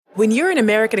When you're an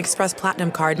American Express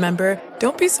Platinum card member,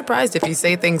 don't be surprised if you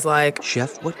say things like,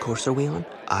 "Chef, what course are we on?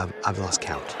 I've lost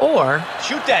count." Or,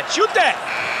 Shoot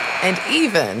that! And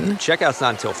even, Checkout's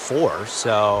not until 4,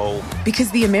 so...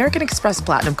 Because the American Express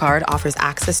Platinum Card offers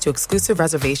access to exclusive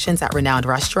reservations at renowned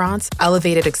restaurants,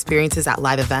 elevated experiences at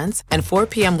live events, and 4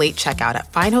 p.m. late checkout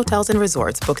at fine hotels and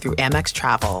resorts booked through Amex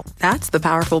Travel. That's the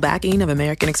powerful backing of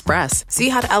American Express. See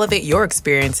how to elevate your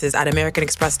experiences at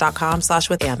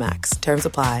americanexpress.com/withAmex. Terms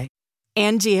apply.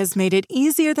 Angie has made it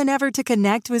easier than ever to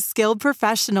connect with skilled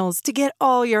professionals to get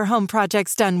all your home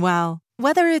projects done well.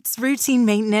 Whether it's routine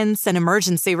maintenance, an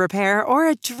emergency repair, or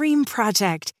a dream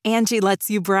project, Angie lets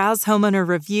you browse homeowner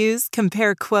reviews,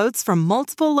 compare quotes from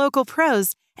multiple local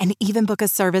pros, and even book a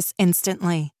service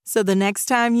instantly. So the next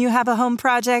time you have a home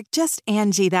project, just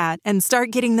Angie that and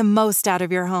start getting the most out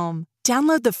of your home.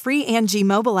 Download the free Angie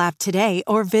mobile app today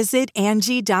or visit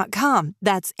Angie.com.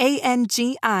 That's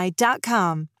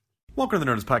ANGI.com. Welcome to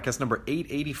the Nerdist Podcast number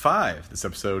 885. This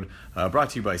episode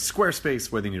brought to you by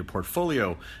Squarespace. Whether you need a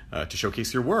portfolio to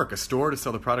showcase your work, a store to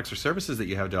sell the products or services that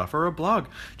you have to offer, or a blog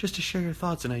just to share your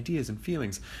thoughts and ideas and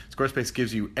feelings, Squarespace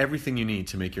gives you everything you need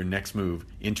to make your next move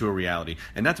into a reality.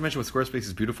 And not to mention with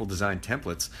Squarespace's beautiful design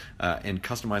templates and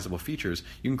customizable features,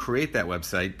 you can create that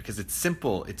website because it's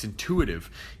simple, it's intuitive.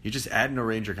 You just add and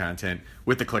arrange your content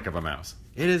with the click of a mouse.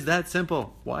 It is that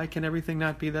simple. Why can everything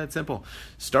not be that simple?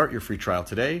 Start your free trial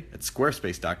today at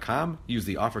squarespace.com. Use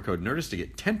the offer code NERDIST to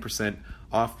get 10%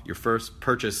 off your first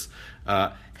purchase.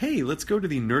 Hey, let's go to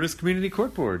the Nerdist Community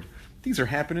Court Board. These are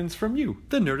happenings from you,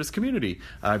 the Nerdist community.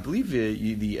 I believe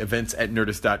the events at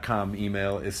nerdist.com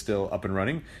email is still up and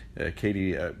running.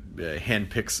 Katie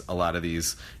handpicks a lot of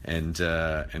these, and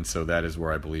so that is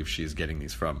where I believe she's getting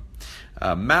these from.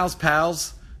 Mal's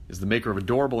Pals is the maker of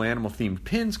adorable animal-themed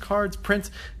pins, cards,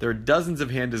 prints. There are dozens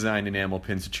of hand-designed enamel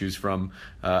pins to choose from.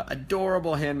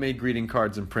 Adorable handmade greeting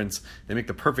cards and prints. They make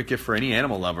the perfect gift for any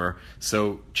animal lover.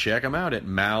 So check them out at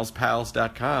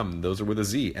malspals.com. Those are with a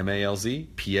Z,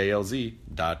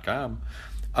 MALZPALZ.com.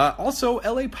 Also,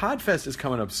 LA Podfest is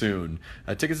coming up soon.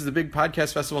 Tickets is a big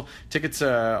podcast festival. Tickets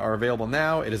are available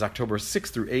now. It is October 6th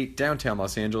through 8th, downtown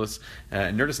Los Angeles.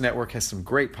 Nerdist Network has some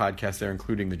great podcasts there,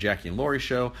 including The Jackie and Laurie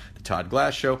Show, The Todd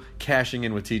Glass Show, Cashing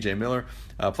In with TJ Miller,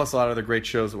 plus a lot of other great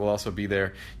shows that will also be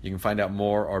there. You can find out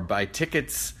more or buy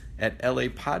tickets at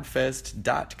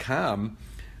lapodfest.com.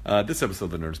 This episode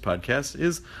of the Nerdist Podcast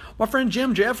is my friend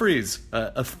Jim Jeffries.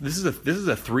 This is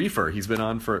a threefer. He's been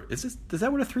on for... Is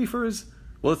that what a threefer is?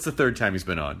 Well, it's the third time he's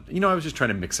been on. You know, I was just trying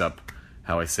to mix up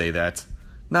how I say that.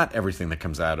 Not everything that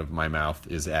comes out of my mouth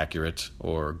is accurate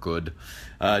or good.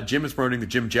 Jim is promoting the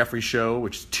Jim Jeffries Show,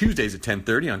 which is Tuesdays at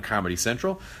 10:30 on Comedy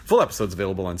Central. Full episodes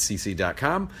available on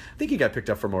cc.com. I think he got picked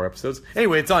up for more episodes.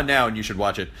 Anyway, it's on now, and you should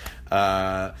watch it.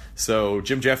 So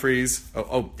Jim Jeffries...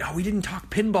 we didn't talk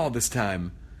pinball this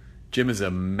time. Jim is a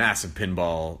massive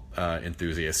pinball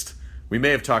enthusiast. We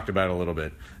may have talked about it a little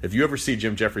bit. If you ever see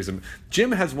Jim Jeffries,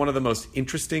 Jim has one of the most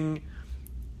interesting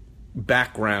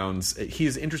backgrounds. He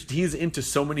is into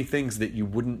so many things that you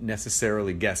wouldn't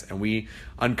necessarily guess, and we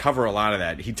uncover a lot of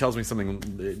that. He tells me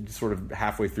something sort of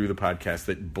halfway through the podcast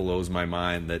that blows my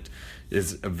mind, that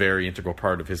is a very integral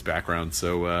part of his background.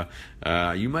 So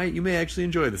you may actually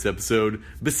enjoy this episode,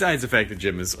 besides the fact that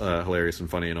Jim is hilarious and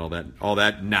funny and all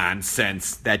that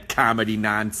nonsense, that comedy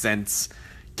nonsense.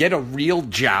 Get a real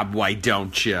job, why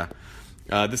don't you?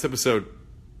 This episode,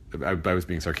 I was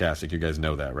being sarcastic. You guys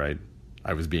know that, right?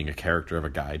 I was being a character of a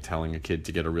guy telling a kid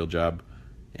to get a real job.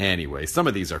 Anyway, some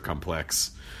of these are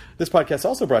complex. This podcast is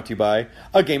also brought to you by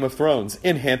A Game of Thrones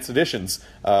Enhanced Editions,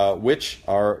 which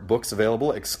are books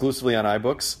available exclusively on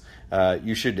iBooks.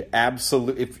 You should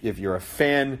absolutely, if you're a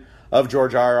fan of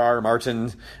George R.R.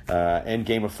 Martin and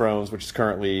Game of Thrones, which is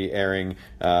currently airing,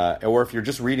 or if you're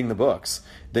just reading the books,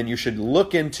 then you should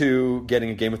look into getting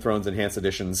a Game of Thrones Enhanced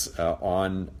Editions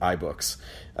on iBooks.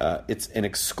 It's an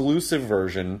exclusive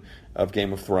version of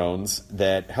Game of Thrones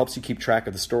that helps you keep track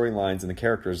of the storylines and the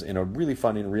characters in a really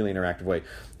fun and really interactive way.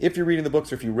 If you're reading the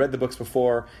books or if you read the books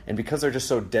before, and because they're just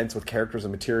so dense with characters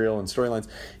and material and storylines,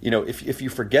 you know, if you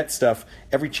forget stuff,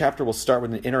 every chapter will start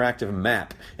with an interactive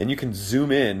map, and you can zoom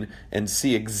in and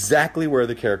see exactly where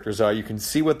the characters are. You can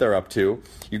see what they're up to.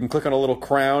 You can click on a little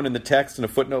crown in the text and a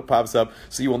footnote pops up,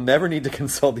 so you will never need to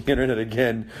consult the internet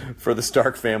again for the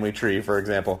Stark family tree, for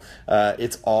example.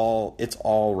 It's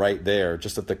all right there,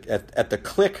 just at the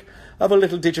click of a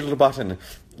little digital button.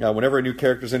 Whenever a new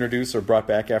character is introduced or brought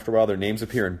back after a while, their names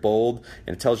appear in bold,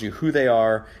 and it tells you who they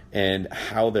are and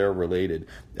how they're related.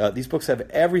 These books have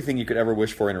everything you could ever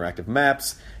wish for: interactive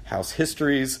maps, house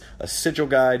histories, a sigil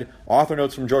guide, author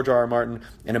notes from George R.R. Martin,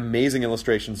 and amazing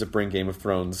illustrations that bring Game of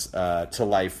Thrones to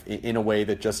life in a way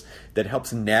that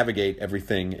helps navigate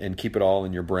everything and keep it all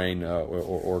in your brain or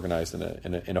organized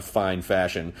in a fine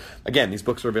fashion. Again, these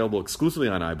books are available exclusively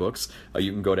on iBooks.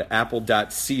 You can go to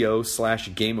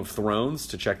apple.co/Game of Thrones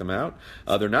to check them out.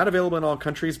 They're not available in all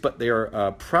countries, but they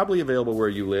are probably available where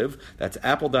you live. That's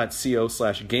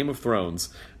apple.co/Game of Thrones.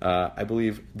 I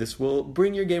believe this will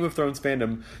bring your Game of Thrones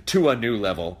fandom to a new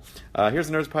level. Here's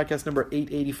the Nerds Podcast number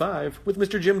 885 with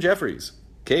Mr. Jim Jeffries.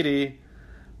 Katie,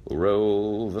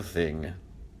 roll the thing.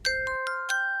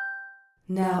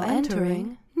 Now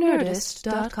entering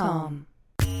Nerdist.com.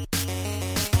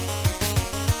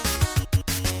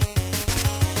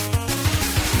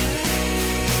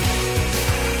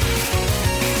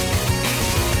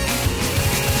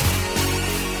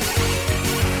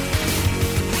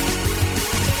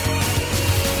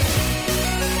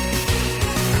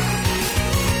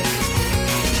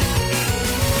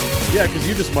 Yeah, because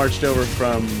you just marched over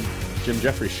from Jim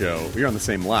Jeffries' show. You're on the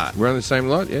same lot. We're on the same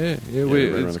lot, yeah.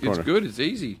 It's Good, it's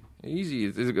easy.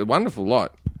 It's a wonderful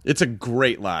lot. It's a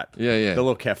great lot. Yeah. The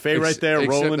little cafe right there,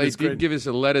 Roland is They did great. give us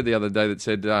a letter the other day that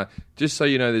said, just so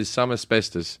you know, there's some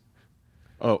asbestos.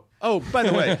 Oh, by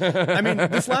the way, I mean,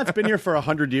 this lot's been here for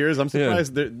 100 years. I'm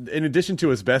surprised that in addition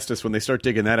to asbestos, when they start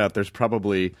digging that out, there's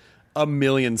probably 1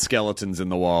 million skeletons in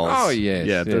the walls. Oh, yes.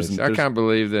 Yeah, yes. I can't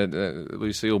believe that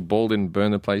Lucille Ball didn't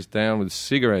burn the place down with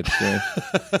cigarettes. Yeah.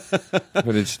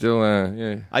 But it's still,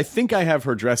 yeah. I think I have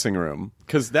her dressing room,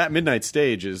 because that midnight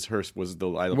stage was the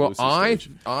I Love Lucy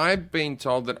stage. I've been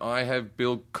told that I have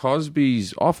Bill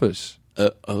Cosby's office.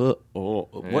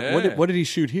 What did he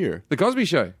shoot here? The Cosby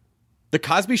Show. The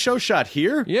Cosby Show shot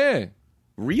here? Yeah.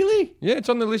 Really? Yeah, it's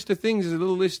on the list of things. There's a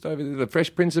little list over there. The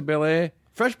Fresh Prince of Bel-Air.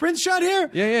 Fresh Prince shot here?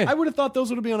 Yeah. I would have thought those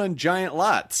would have been on giant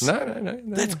lots. No.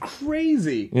 That's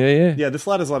crazy. Yeah. Yeah, this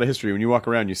lot has a lot of history. When you walk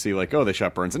around, you see they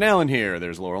shot Burns and Allen here.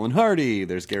 There's Laurel and Hardy.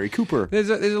 There's Gary Cooper. There's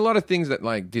a lot of things that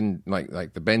didn't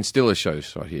like the Ben Stiller show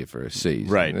shot here for a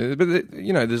season. Right. But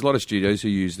there's a lot of studios who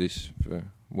use this for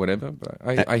whatever. But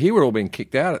I hear we're all being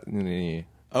kicked out in the year.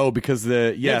 Oh, because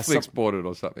Netflix bought it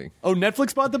or something. Oh,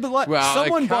 Netflix bought the lot? Well,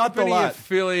 someone bought the lot.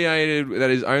 Affiliated that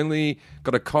is only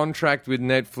got a contract with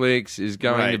Netflix is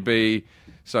going to be...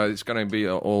 So it's going to be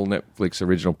all Netflix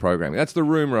original programming. That's the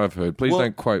rumor I've heard. Please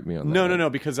don't quote me on that. No,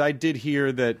 because I did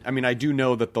hear that... I mean, I do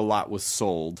know that the lot was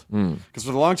sold. Because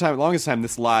for the longest time,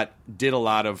 this lot did a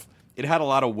lot of... It had a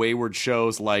lot of wayward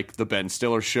shows like the Ben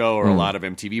Stiller Show or a lot of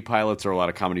MTV pilots or a lot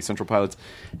of Comedy Central pilots.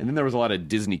 And then there was a lot of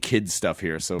Disney Kids stuff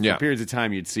here. So for periods of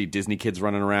time, you'd see Disney Kids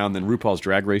running around. Then RuPaul's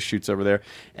Drag Race shoots over there.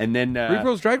 And then...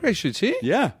 RuPaul's Drag Race shoots here?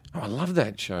 Yeah. Oh, I love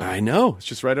that show. I know. It's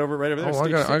just right over there. Oh, I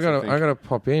got to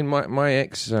pop in. My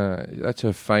ex, that's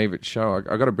her favorite show.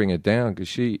 I got to bring her down because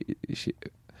she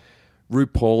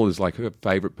RuPaul is like her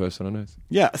favorite person on earth.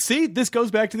 Yeah. See, this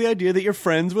goes back to the idea that you're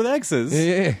friends with exes.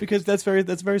 Yeah. Because that's a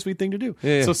very sweet thing to do.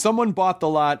 Yeah. So someone bought the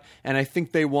lot, and I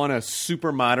think they want to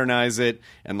super modernize it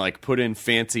and put in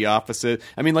fancy offices.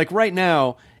 I mean, right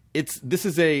now,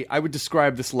 I would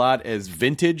describe this lot as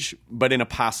vintage, but in a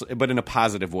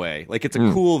positive way. It's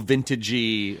a cool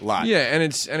vintagey lot. Yeah, and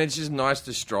it's just nice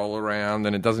to stroll around,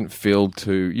 and it doesn't feel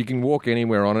too. You can walk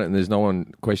anywhere on it, and there's no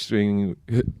one questioning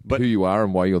who you are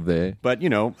and why you're there. But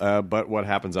but what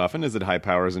happens often is that high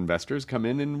powers investors come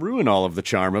in and ruin all of the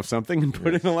charm of something and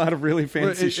put in a lot of really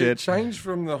fancy shit. It changed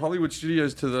from the Hollywood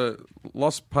studios to the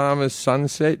Las Palmas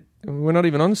Sunset. We're not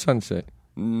even on Sunset.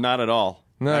 Not at all.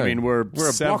 No, I mean we're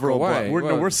several block away.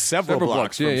 We're several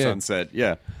blocks from Sunset.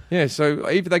 Yeah. Yeah. So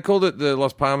if they called it the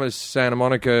Las Palmas Santa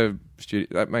Monica studio,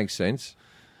 that makes sense.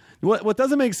 What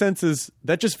doesn't make sense is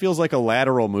that just feels like a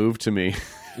lateral move to me.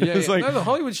 Yeah, no, the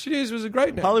Hollywood Studios was a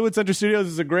great name. Hollywood Center Studios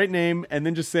is a great name, and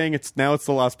then just saying it's the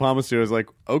Las Palmas Studios,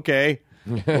 okay.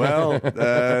 Well,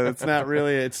 it's not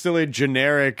really. It's still a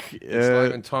generic. It's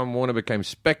like when Time Warner became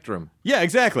Spectrum. Yeah,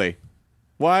 exactly.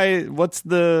 Why? What's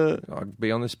the... I'd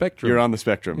be on the Spectrum. You're on the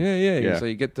Spectrum. Yeah. So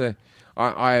you get the...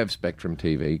 I have Spectrum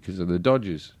TV because of the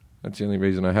Dodgers. That's the only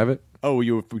reason I have it. Oh,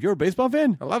 you're a baseball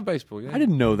fan? I love baseball, yeah. I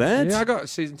didn't know that. Yeah, I got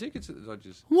season tickets at the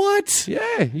Dodgers. What?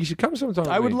 Yeah, you should come sometime.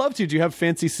 I would love to. Do you have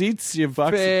fancy seats? You have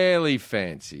fairly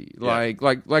fancy. Like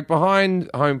behind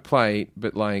home plate,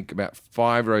 but about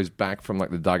 5 rows back from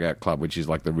the dugout club, which is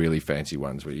the really fancy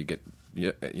ones where you get...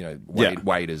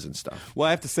 waiters and stuff. Well,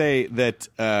 I have to say that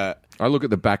I look at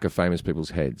the back of famous people's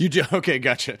heads. You do? Okay,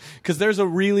 gotcha. Because there's a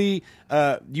really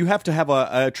you have to have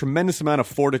a tremendous amount of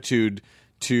fortitude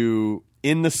to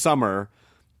in the summer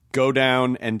go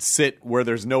down and sit where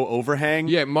there's no overhang.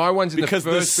 Yeah, my one's in because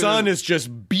the first sun is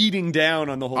just beating down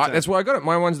on the whole tent. That's why I got it.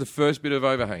 My one's the first bit of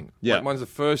overhang. Yeah. Like, mine's the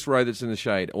first row that's in the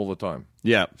shade all the time.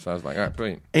 Yeah. So I was like, all right,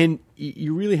 brilliant. And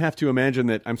you really have to imagine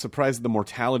that I'm surprised the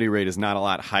mortality rate is not a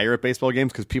lot higher at baseball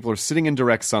games because people are sitting in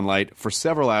direct sunlight for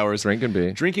several hours.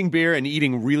 Drinking beer and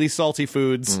eating really salty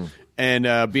foods.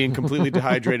 And being completely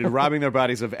dehydrated, robbing their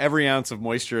bodies of every ounce of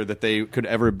moisture that they could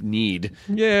ever need.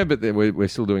 Yeah, but we're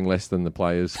still doing less than the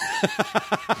players.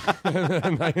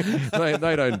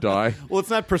 they don't die. Well, it's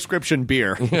not prescription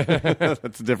beer.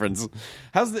 That's the difference.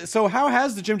 How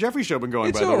has the Jim Jeffries show been going,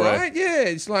 It's by the all way? right, yeah.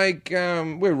 It's like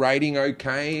we're rating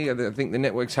okay. I think the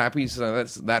network's happy, so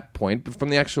that's that point. But from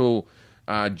the actual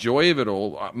joy of it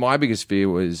all, my biggest fear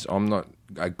was I'm not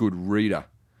a good reader.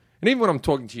 And even when I'm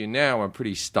talking to you now, I'm a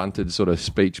pretty stunted sort of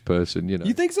speech person, you know.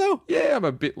 You think so? Yeah, I'm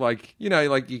a bit like, you know,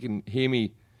 like you can hear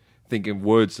me thinking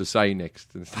words to say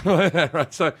next and stuff like that,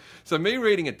 right? So me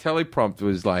reading a teleprompter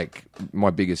was like my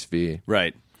biggest fear.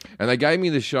 Right. And they gave me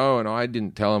the show, and I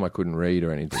didn't tell them I couldn't read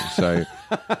or anything. So,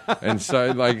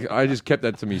 like, I just kept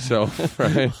that to myself,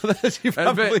 right?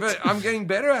 But I'm getting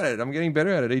better at it. I'm getting better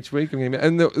at it each week.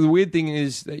 And the weird thing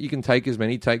is that you can take as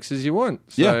many takes as you want.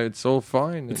 So it's all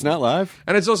fine. It's not live.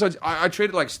 And it's also, I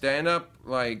treat it like stand-up,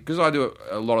 like, because I do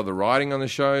a lot of the writing on the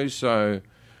show, so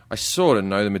I sort of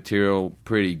know the material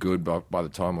pretty good by the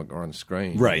time we're on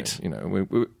screen. Right. You know,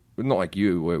 we're not like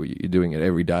you, where you're doing it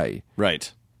every day.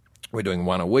 Right. We're doing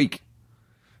one a week.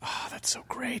 Oh, that's so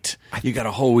great. You got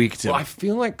a whole week to... Well, I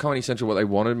feel like Comedy Central, what they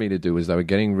wanted me to do is they were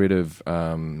getting rid of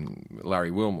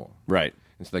Larry Wilmore. Right.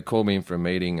 And so they called me in for a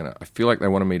meeting, and I feel like they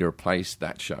wanted me to replace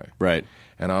that show. Right.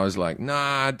 And I was like,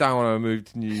 nah, I don't want to move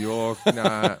to New York.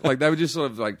 Nah. Like, they were just sort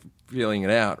of like feeling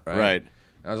it out, right? Right.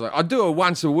 I was like, I'll do a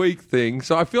once-a-week thing.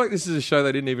 So I feel like this is a show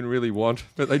they didn't even really want,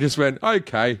 but they just went,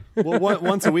 okay. Well,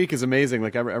 once a week is amazing.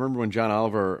 Like, I remember when John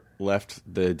Oliver left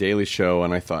The Daily Show,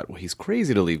 and I thought, well, he's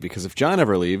crazy to leave, because if John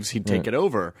ever leaves, he'd take it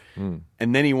over. And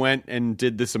then he went and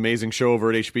did this amazing show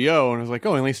over at HBO, and I was like,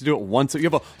 oh, he likes to do it once. You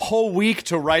have a whole week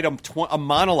to write a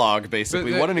monologue,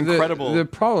 basically. What an incredible... The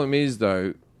problem is,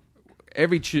 though,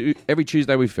 every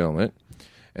Tuesday we film it,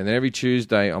 and then every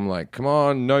Tuesday I'm like, come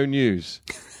on, no news.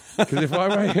 Because if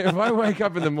I wake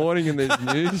up in the morning and there's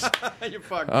news, I'm like,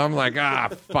 fuck, I'm going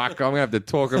to have to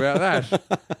talk about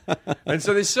that. And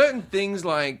so there's certain things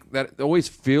like that always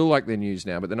feel like they're news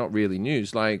now, but they're not really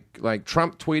news. Like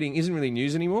Trump tweeting isn't really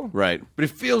news anymore. Right. But it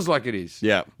feels like it is.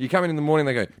 Yeah. You come in the morning,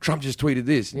 they go, Trump just tweeted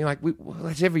this. And you're like, well,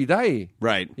 that's every day.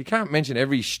 Right. You can't mention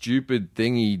every stupid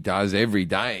thing he does every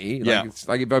day. Like, it's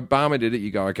like if Obama did it,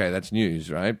 you go, okay, that's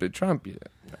news, right? But Trump,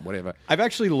 whatever. I've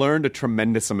actually learned a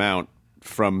tremendous amount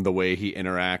from the way he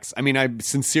interacts. I mean, I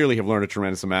sincerely have learned a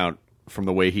tremendous amount from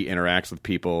the way he interacts with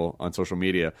people on social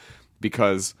media,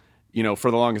 because, you know, for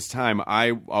the longest time,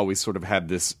 I always sort of had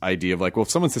this idea of like, well,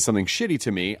 if someone says something shitty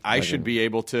to me, I should be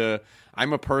able to,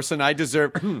 I'm a person, I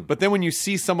deserve. But then when you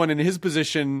see someone in his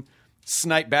position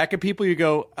snipe back at people, you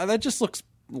go, oh, that just looks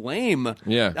lame.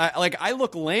 Yeah. I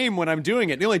look lame when I'm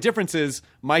doing it. The only difference is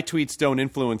my tweets don't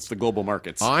influence the global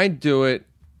markets. I do it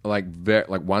like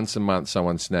once a month.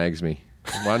 Someone snags me,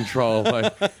 one troll,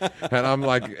 and I'm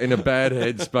like in a bad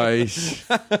headspace.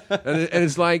 And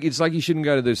it's like you shouldn't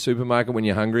go to the supermarket when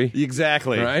you're hungry.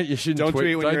 Exactly. Right? You shouldn't don't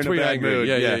tweet when you're in a bad angry. mood.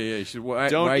 Yeah. You should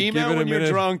don't email when you're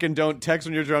minute. drunk, and don't text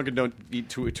when you're drunk, and don't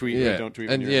tweet. Yeah. Don't tweet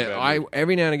and when you're in a bad mood.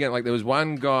 every now and again, like there was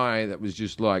one guy that was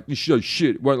just like, "This show's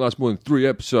shit. It won't last more than 3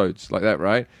 episodes," like that,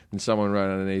 right? And someone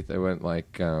wrote underneath. They went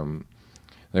like, "No,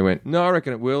 I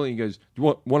reckon it will." And he goes, "Do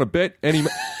you want to bet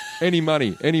any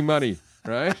money?"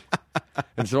 Right?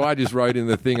 And so I just wrote in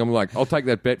the thing, I'm like, I'll take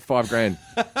that bet, $5,000.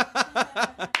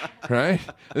 Right?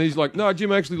 And he's like, no,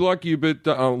 Jim, I actually like you, but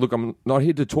look, I'm not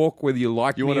here to talk whether you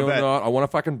like me or not. I want to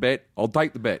fucking bet. I'll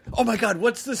take the bet. Oh my God,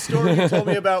 what's the story you told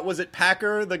me about? Was it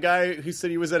Packer, the guy who said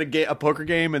he was at a poker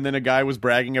game, and then a guy was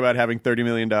bragging about having $30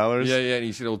 million? Yeah, and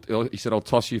he said, I'll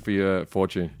toss you for your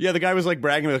fortune. Yeah, the guy was like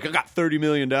bragging, like, I got $30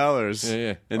 million.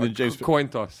 Yeah. And then James... Coin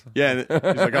toss. Yeah, and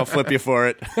he's like, I'll flip you for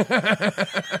it.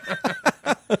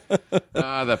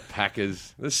 The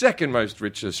Packers. The second most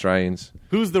rich Australians.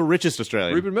 Who's the richest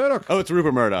Australian? Rupert Murdoch. Oh, it's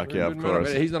Rupert Murdoch. Yeah, of course.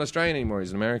 Murdoch. He's not Australian anymore. He's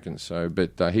an American. So,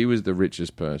 but he was the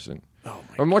richest person. Oh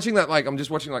my I'm watching that. I'm just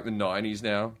watching the 90s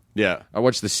now. Yeah. I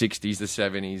watched the 60s, the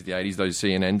 70s, the 80s. Those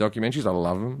CNN documentaries. I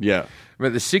love them. Yeah.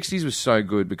 But the 60s was so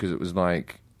good because it was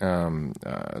like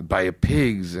Bay of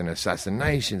Pigs and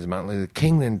assassinations. Martin Luther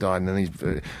King then died, and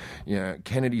then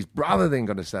Kennedy's brother then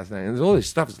got assassinated. And there's all this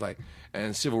stuff. It's like,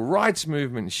 and civil rights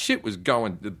movement, shit was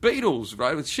going. The Beatles,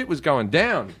 right? Shit was going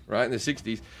down, right, in the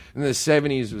 60s. And the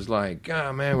 70s was like,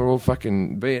 oh man, we're all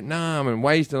fucking Vietnam and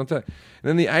wasted on time. And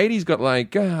then the 80s got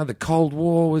like, the Cold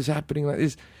War was happening like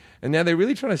this. And now they're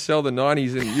really trying to sell the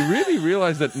 90s, and you really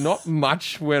realize that not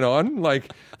much went on.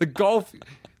 Like the Gulf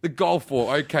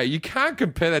War, okay, you can't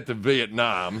compare that to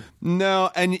Vietnam.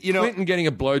 No, and Clinton getting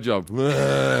a blowjob.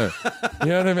 You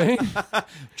know what I mean?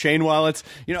 Chain wallets.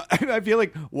 I feel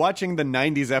like watching the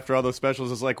 90s after all those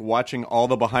specials is like watching all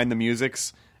the behind the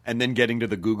musics and then getting to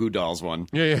the Goo Goo Dolls one.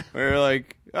 Yeah. Where you're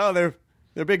like, oh,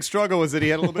 their big struggle was that he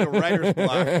had a little bit of writer's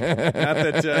block. Not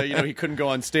that he couldn't go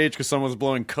on stage because someone was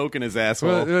blowing coke in his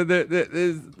asshole. Well,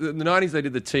 the 90s they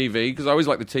did the TV, because I always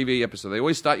like the TV episode. They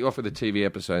always start you off with a TV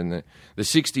episode. And the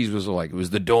 60s was like, it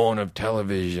was the dawn of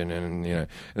television, and and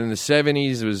then the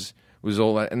 70s was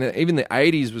all that, and then even the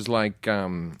 80s was like,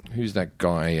 who's that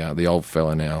guy? The old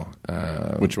fella now.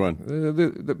 Which one?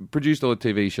 The produced all the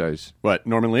TV shows. What,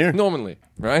 Norman Lear? Norman Lear,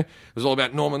 right? It was all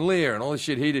about Norman Lear and all the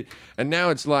shit he did. And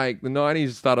now it's like the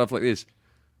 90s start off like this.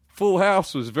 Full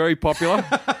House was very popular.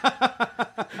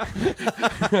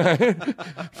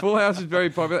 Full House is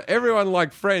very popular. Everyone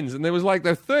liked Friends, and there was like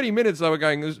the 30 minutes they were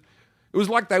going. It was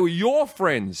like they were your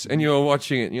friends, and you were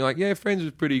watching it, and you're like, "Yeah, Friends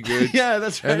was pretty good." Yeah,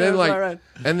 that's right. And then that's right.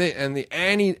 and the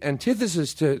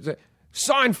antithesis to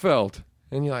Seinfeld,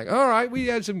 and you're like, "All right, we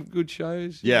had some good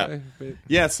shows." Yeah,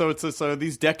 yeah. So so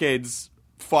these decades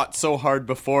fought so hard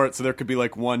before it, so there could be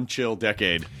like one chill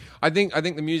decade. I think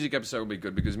the music episode will be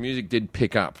good because music did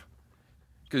pick up.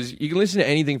 Because you can listen to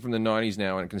anything from the 90s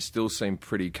now and it can still seem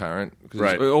pretty current.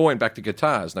 Right. It all went back to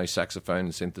guitars, no saxophone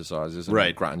and synthesizers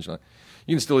and grunge.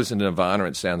 You can still listen to Nirvana,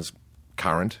 it sounds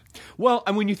current. Well,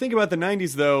 and when you think about the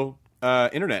 90s, though,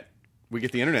 internet. We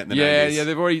get the internet in the 90s. Yeah,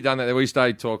 they've already done that. They've already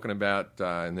started talking about,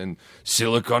 and then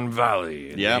Silicon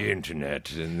Valley and the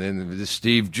internet. And then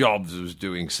Steve Jobs was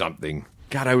doing something.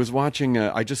 God, I was watching,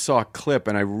 I just saw a clip,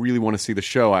 and I really want to see the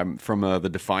show. I'm from the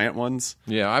Defiant ones.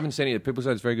 Yeah, I haven't seen it yet. People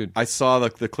say it's very good. I saw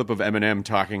the clip of Eminem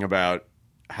talking about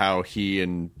how he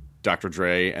and Dr.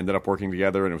 Dre ended up working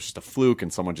together, and it was just a fluke,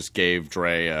 and someone just gave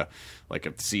Dre a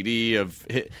CD of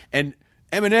hit. And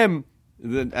Eminem,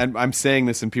 and I'm saying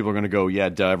this, and people are going to go, yeah,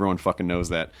 duh, everyone fucking knows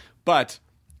that. But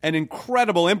an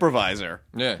incredible improviser.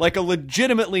 Yeah. Like a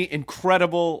legitimately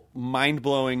incredible,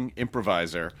 mind-blowing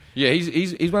improviser. Yeah,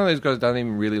 he's one of those guys that doesn't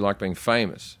even really like being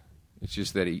famous. It's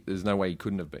just that there's no way he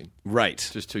couldn't have been. Right.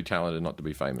 Just too talented not to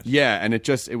be famous. Yeah, and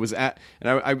it was at,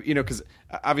 and I because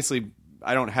obviously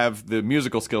I don't have the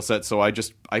musical skill set, so I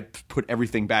put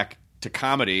everything back to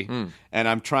comedy, and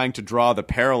I'm trying to draw the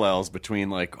parallels between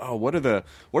like, oh, what are the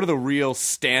real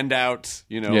standout,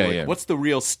 what's the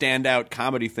real standout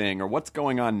comedy thing, or what's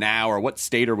going on now, or what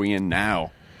state are we in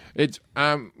now? It's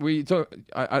we talk.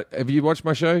 Have you watched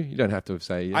my show? You don't have to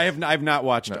say yes. I've not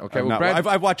watched it. Okay,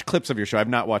 I've watched clips of your show. I've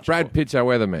not watched Brad Pitt's our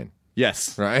weatherman.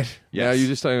 Yes. Right? Yes. Now, you're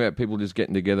just talking about people just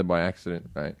getting together by accident,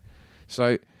 right?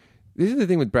 So this is the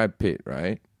thing with Brad Pitt,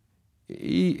 right?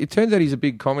 It turns out he's a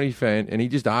big comedy fan, and he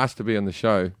just asked to be on the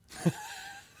show.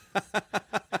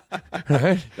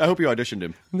 Right? I hope you auditioned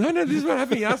him. No, this is what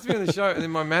happened. He asked to be on the show, and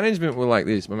then my management were like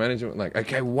this. My management were like,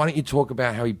 okay, why don't you talk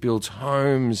about how he builds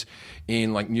homes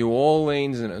in like New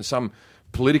Orleans and some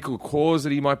political cause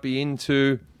that he might be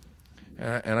into?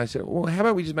 And I said, well, how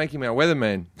about we just make him our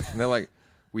weatherman? And they're like,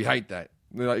 we hate that.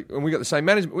 They're like, and we got the same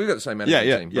management. We got the same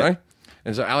management team, right?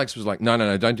 And so Alex was like,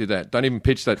 no, don't do that. Don't even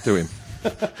pitch that to him.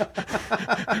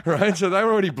 Right? So they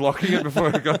were already blocking it before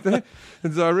I got there.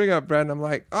 And so I ring up Brad and I'm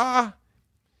like, I've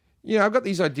got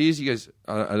these ideas. He goes,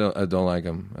 I don't like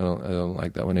them. I don't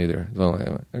like that one either. I don't like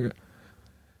that one. Okay.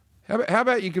 How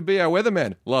about you could be our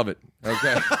weatherman? Love it.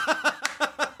 Okay.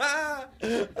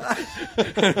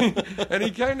 And he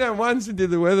came down once and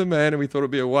did the weatherman, and we thought it'd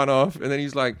be a one-off. And then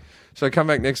he's like, so come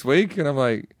back next week? And I'm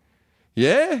like,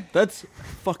 yeah. That's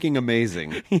fucking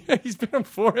amazing. Yeah, he's been on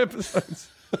 4 episodes.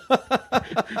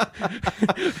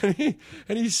 and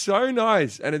he's so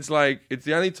nice. And it's like, it's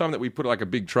the only time that we put like a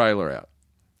big trailer out.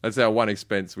 That's our one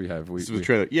expense we have.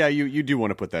 Trailer. Yeah, you do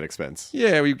want to put that expense.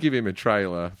 Yeah, we give him a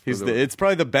trailer. It's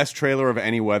probably the best trailer of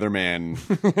any weatherman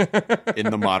in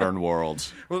the modern world.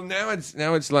 Well, now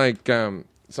it's like, so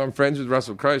I'm friends with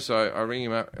Russell Crowe, so I ring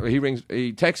him up.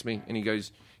 He texts me, and he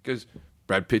goes,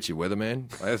 Brad Pitt, your weatherman?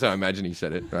 That's how I imagine he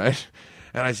said it, right?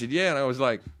 And I said, yeah, and I was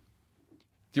like,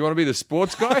 do you want to be the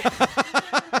sports guy?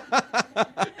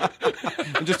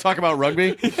 And just talk about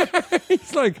rugby?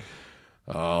 He's like,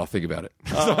 Oh, I'll think about it.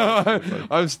 So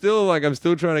I'm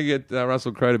still trying to get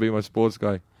Russell Crowe to be my sports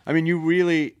guy. I mean, you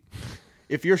really,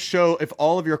 if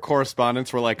all of your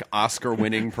correspondents were like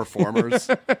Oscar-winning performers,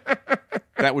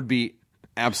 that would be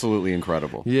absolutely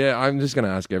incredible. Yeah, I'm just going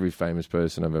to ask every famous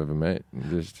person I've ever met.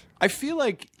 I feel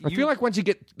like once you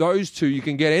get those two, you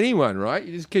can get anyone, right?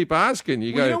 You just keep asking.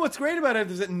 You know what's great about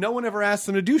it is that no one ever asks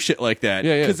them to do shit like that.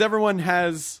 Yeah. Because everyone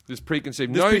has this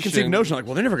preconceived notion. Like,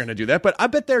 well, they're never going to do that. But I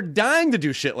bet they're dying to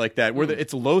do shit like that, where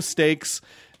it's low stakes.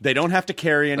 They don't have to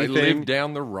carry anything. They live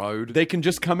down the road. They can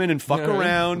just come in and fuck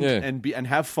around and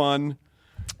have fun.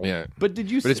 Yeah. But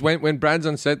it's when Brad's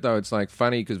on set, though, it's like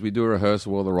funny because we do a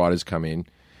rehearsal where the writers come in,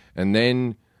 and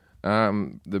then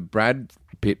the Brad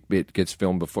Pitt bit gets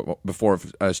filmed before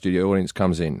a studio audience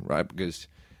comes in, right? Because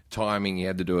timing, he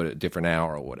had to do it at a different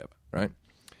hour or whatever, right?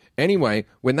 Anyway,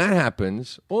 when that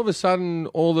happens, all of a sudden,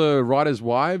 all the writers'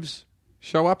 wives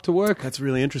show up to work. That's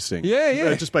really interesting.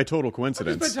 Yeah. Just by total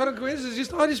coincidence. Just by total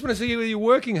coincidence. I just want to see you where you're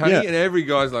working, honey. Yeah. And every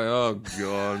guy's like, oh,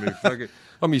 God,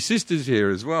 my sister's here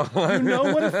as well. You know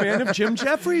what a fan of Jim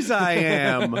Jeffries I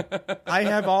am. I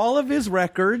have all of his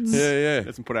records. Yeah.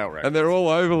 Doesn't put out records. And they're all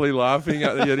overly laughing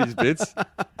at his bits.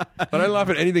 I don't laugh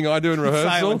at anything I do in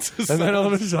rehearsal. Silence. Then all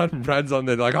of a sudden, Brad's on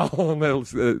there like, oh,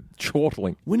 they're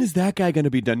chortling. When is that guy going to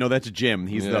be done? No, that's Jim.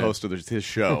 He's the host of his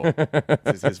show.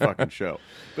 It's his fucking show.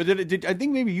 But I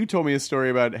think maybe you told me a story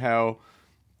about how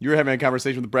you were having a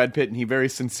conversation with Brad Pitt, and he very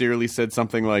sincerely said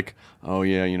something like, oh,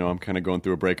 yeah, I'm kind of going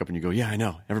through a breakup. And you go, yeah, I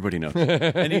know. Everybody knows.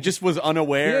 And he just was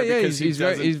unaware. Yeah, because he's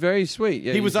very sweet.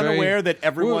 Yeah, he was unaware that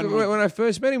everyone... When I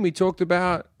first met him, we talked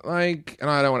about, and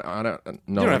I don't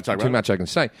know too much I can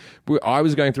say. I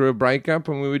was going through a breakup,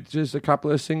 and we were just a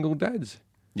couple of single dads.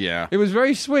 Yeah. It was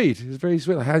very sweet. It was very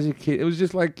sweet. Like, how's your kid? It was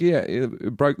just like,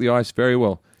 it broke the ice very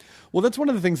well. Well, that's one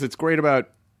of the things that's great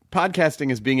about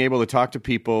podcasting is being able to talk to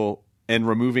people and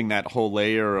removing that whole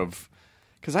layer of,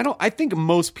 because I think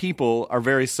most people are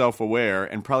very self-aware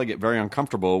and probably get very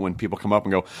uncomfortable when people come up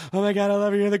and go, oh my God, I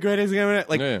love you, you're the greatest.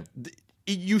 Like,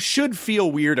 you should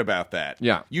feel weird about that.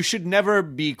 Yeah. You should never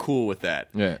be cool with that.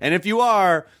 Yeah. And if you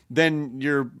are, then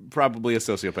you're probably a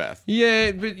sociopath.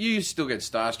 Yeah, but you still get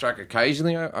starstruck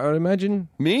occasionally, I would imagine.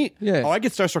 Me? Yeah. Oh, I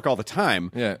get starstruck all the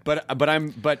time. Yeah. But I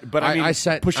mean, I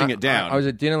sat pushing it down. I was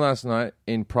at dinner last night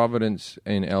in Providence,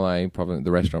 in LA,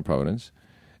 the restaurant Providence,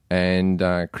 and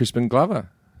Crispin Glover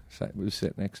was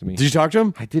sat next to me. Did you talk to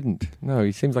him? I didn't. No,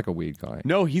 he seems like a weird guy.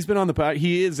 No, he's been on the pod.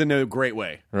 He is in a great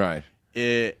way. Right.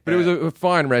 But it was a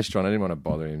fine restaurant. I didn't want to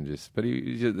bother him, but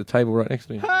he was at the table right next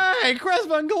to me. Hey,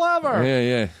 Crispin Glover!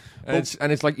 Yeah.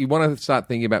 And it's like you want to start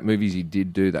thinking about movies he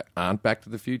did do that aren't Back to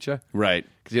the Future. Right.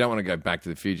 Because you don't want to go Back to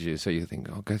the Future, so you think,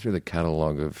 go through the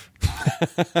catalogue of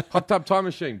Hot Tub Time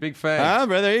Machine, big fan.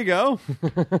 There you go.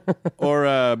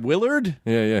 Or Willard.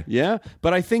 Yeah.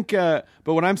 But I think, but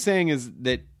what I'm saying is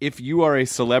that if you are a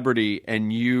celebrity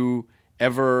and you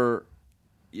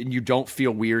don't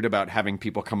feel weird about having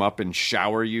people come up and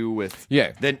shower you with,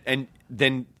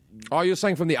 then. Oh, you're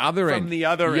saying from the other end? From the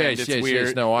other end, it's weird.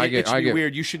 Yes. No, I get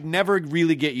weird. You should never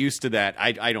really get used to that.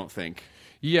 I don't think.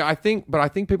 Yeah, I think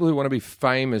people who want to be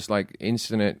famous, like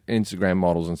Instagram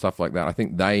models and stuff like that, I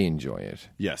think they enjoy it.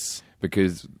 Yes,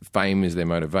 because fame is their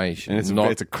motivation. And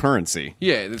it's a currency.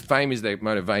 Yeah, the fame is their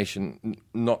motivation,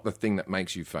 not the thing that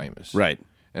makes you famous. Right.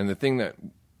 And the thing that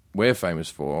we're famous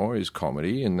for is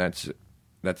comedy, and that's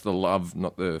the love,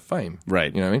 not the fame.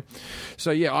 Right. You know what I mean?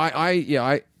 So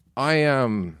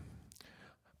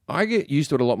I get used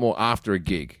to it a lot more after a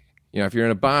gig. If you're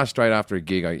in a bar straight after a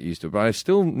gig, I get used to it. But I've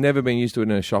still never been used to it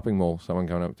in a shopping mall. Someone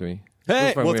coming up to me.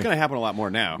 Hey, well, it's going to happen a lot more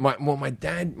now. My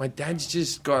dad's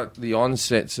just got the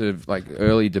onsets of like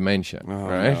early dementia,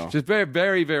 right? No. Just very,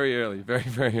 very, very early, very,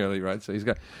 very early, right? So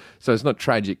it's not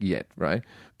tragic yet, right?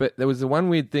 But there was the one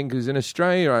weird thing because in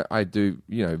Australia I do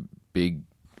big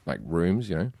like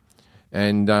rooms,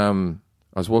 and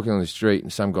I was walking on the street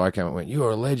and some guy came up and went,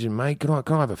 "You're a legend, mate. Can I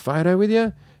have a photo with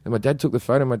you?" And my dad took the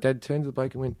photo. My dad turned to the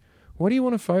bloke and went, "Why do you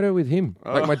want a photo with him?"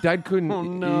 Like my dad couldn't,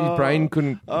 his brain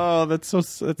couldn't. Oh, that's so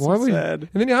sad. And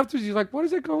then afterwards, he's like, "Why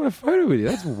does that guy want a photo with you?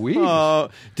 That's weird." Oh,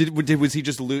 was he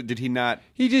just did he not?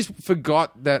 He just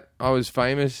forgot that I was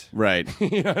famous. Right.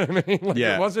 You know what I mean? Like,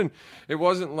 yeah. It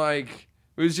wasn't like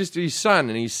it was just his son,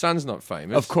 and his son's not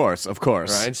famous. Of course.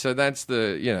 Right. So that's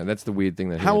the weird thing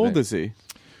that. How old is he?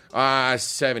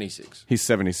 76. He's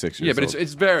 76 years old. Yeah, but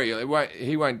it's very...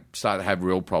 he won't start to have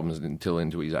real problems until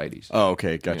into his 80s. Oh,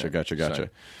 okay. Gotcha. So,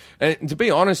 and to be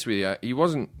honest with you, he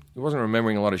wasn't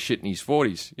remembering a lot of shit in his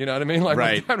 40s. You know what I mean? Like,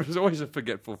 right. My dad was always a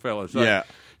forgetful fella. So, yeah.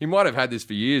 He might have had this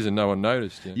for years and no one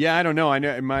noticed. Yeah, I don't know. I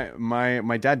know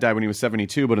my dad died when he was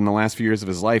 72, but in the last few years of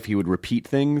his life, he would repeat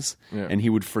things and he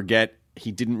would forget.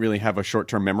 He didn't really have a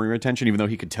short-term memory retention, even though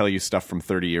he could tell you stuff from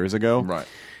 30 years ago. Right.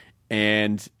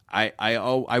 And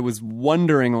I was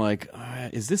wondering, like,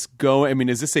 is this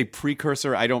a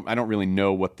precursor? I don't really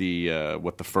know what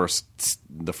the first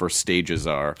stages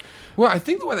are. Well, I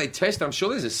think the way they test, I'm sure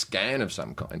there's a scan of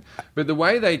some kind, but the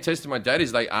way they tested my dad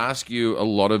is they ask you a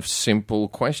lot of simple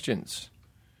questions,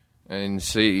 and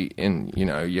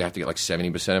you have to get like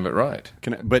 70% of it right.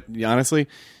 But honestly,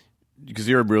 because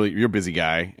you're a busy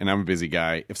guy and I'm a busy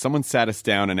guy, if someone sat us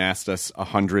down and asked us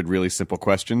 100 really simple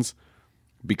questions,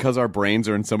 because our brains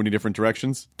are in so many different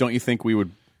directions, don't you think we would?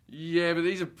 Yeah, but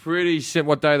these are pretty simple.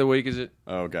 What day of the week is it?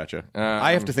 Oh, gotcha.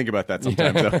 I have to think about that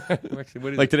sometimes. Though.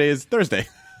 Like today is Thursday.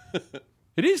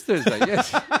 It is Thursday,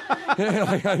 yes.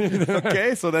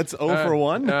 Okay, so that's 0 for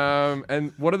 1.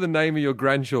 And what are the name of your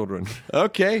grandchildren?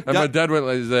 Okay. And my dad went,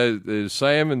 there's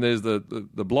Sam and there's the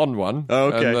blonde one.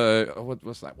 Oh, okay. And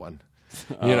what's that one?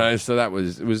 So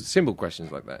it was simple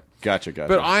questions like that. Gotcha.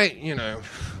 But I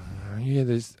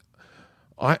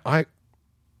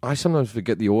sometimes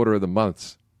forget the order of the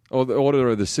months or the order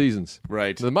of the seasons.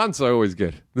 Right. The months I always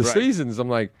get. The seasons, I'm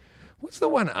like, what's the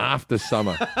one after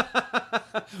summer?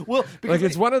 Well, like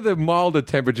it's one of the milder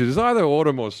temperatures. It's either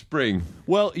autumn or spring.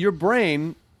 Well, your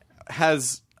brain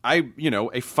has a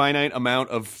finite amount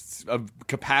of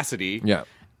capacity. Yeah.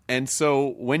 And so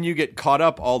when you get caught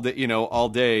up all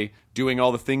day doing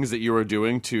all the things that you were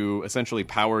doing to essentially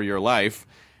power your life,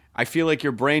 I feel like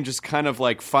your brain just kind of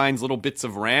like finds little bits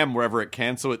of RAM wherever it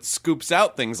can, so it scoops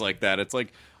out things like that. It's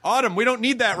like, autumn, we don't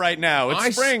need that right now.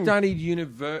 It's spring. I studied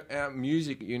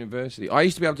music at university. I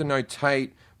used to be able to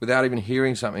notate, without even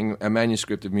hearing something, a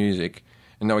manuscript of music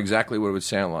and know exactly what it would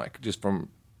sound like just from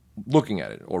looking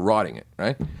at it or writing it,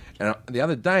 right? And the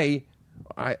other day,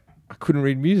 I couldn't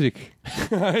read music.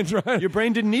 Your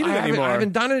brain didn't need it anymore. I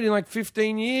haven't done it in like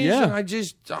 15 years. Yeah. And I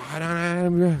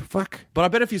don't know. Fuck. But I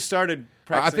bet if you started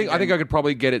practicing... I think I could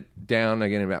probably get it down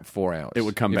again in about 4 hours. It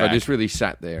would come if back. I just really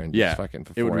sat there and just fucking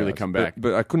for 4 hours. It would really come back.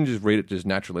 But I couldn't just read it just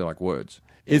naturally like words.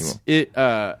 Do you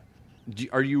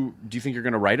think you're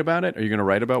going to write about it? Are you going to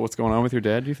write about what's going on with your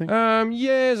dad, do you think?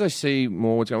 Yeah, as I see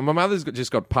more what's going on. My mother's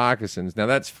just got Parkinson's. Now,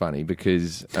 that's funny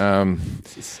because...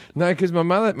 because my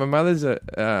mother's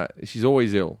she's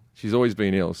always ill. She's always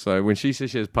been ill. So when she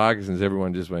says she has Parkinson's,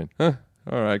 everyone just went, huh,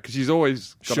 all right. Because she's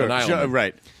always got an ailment.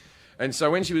 Right. And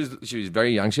so when she was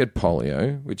very young, she had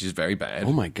polio, which is very bad.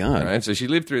 Oh, my God. Right? So she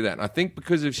lived through that. And I think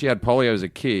because she had polio as a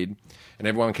kid and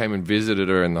everyone came and visited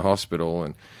her in the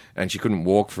hospital and she couldn't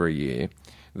walk for a year,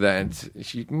 that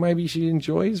maybe she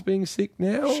enjoys being sick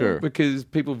now. Sure. Because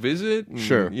people visit. And,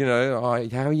 sure.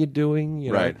 How are you doing?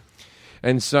 Right.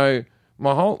 And so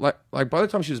my whole, like by the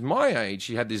time she was my age,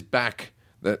 she had this back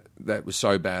that was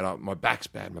so bad. My back's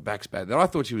bad, that I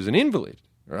thought she was an invalid.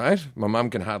 Right? My mum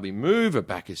can hardly move. Her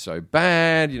back is so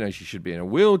bad. She should be in a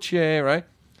wheelchair, right?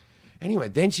 Anyway,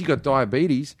 then she got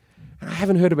diabetes, and I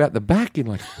haven't heard about the back in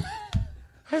I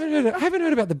haven't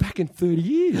heard about the back in 30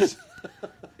 years.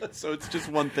 So it's just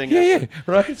one thing. Yeah,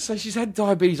 right? So she's had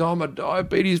diabetes. Oh, my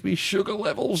diabetes, my sugar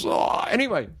levels. Oh,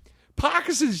 anyway,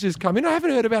 Parkinson's just come in. I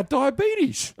haven't heard about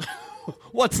diabetes.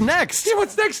 What's next? Yeah,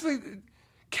 what's next?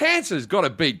 Cancer's got to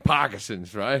beat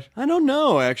Parkinson's, right? I don't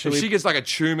know, actually. If she gets like a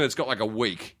tumor that's got like a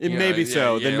week. It may be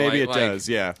so. Then maybe it does,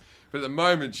 yeah. But at the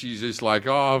moment, she's just like,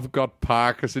 oh, I've got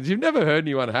Parkinson's. You've never heard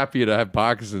anyone happier to have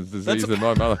Parkinson's disease than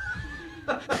my mother.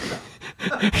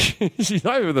 She's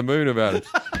over the moon about it.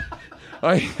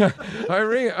 I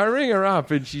ring her up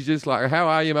and she's just like, how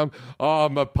are you, Mum? Oh,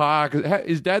 my Parkinson's.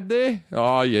 Is Dad there?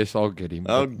 Oh, yes, I'll get him.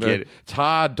 Get it. It's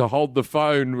hard to hold the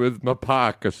phone with my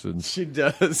Parkinson's. She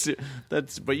does.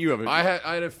 But you haven't. I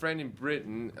had a friend in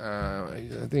Britain, I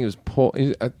think it was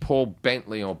Paul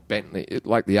Bentley or Bentley,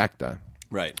 like the actor.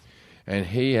 Right. And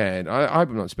he had,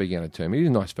 I'm not speaking out of term, he was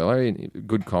a nice fellow,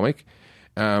 good comic,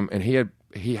 and he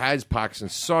has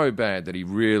Parkinson's so bad that he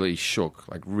really shook,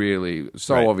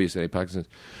 obvious that he had Parkinson's.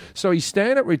 So his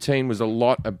stand-up routine was a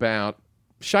lot about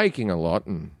shaking a lot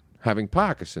and having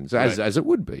Parkinson's, as it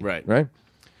would be. Right.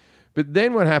 But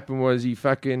then what happened was they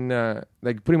put him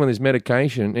on this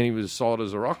medication and he was as solid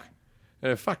as a rock,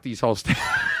 and it fucked his whole stand.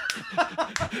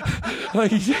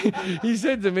 He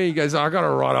said to me, he goes, I got to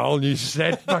write a whole new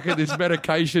set. Fucking this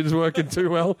medication's working too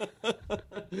well.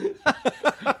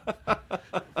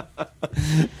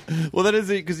 Well, that is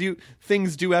it, because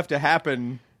things do have to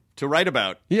happen to write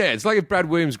about. Yeah, it's like if Brad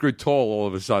Williams grew tall all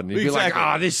of a sudden. He'd be like,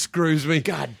 Exactly. this screws me.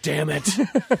 God damn it!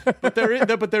 but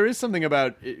there is something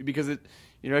about it, because it.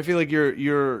 I feel like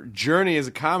your journey as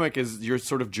a comic is your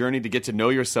sort of journey to get to know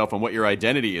yourself and what your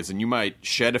identity is, and you might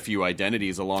shed a few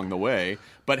identities along the way.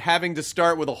 But having to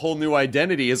start with a whole new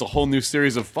identity is a whole new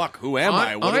series of fuck. Who am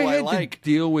I? What do I had like? to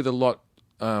deal with a lot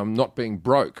not being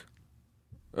broke.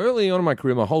 Early on in my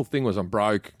career, my whole thing was I'm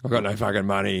broke. I've got no fucking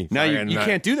money. Now you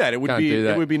can't do that. It would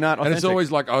be not authentic. And it's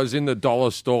always like I was in the dollar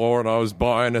store and I was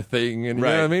buying a thing, and you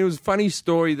know what I mean, it was a funny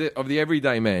story of the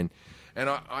everyday man. And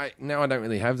I now I don't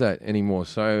really have that anymore.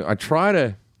 So I try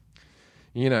to,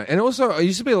 and also I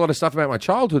used to be a lot of stuff about my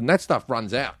childhood, and that stuff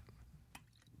runs out.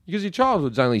 Because your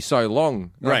childhood's only so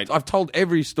long. Right. I've told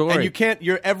every story. And you can't,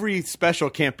 every special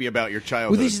can't be about your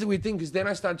childhood. Well, this is the weird thing, because then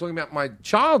I started talking about my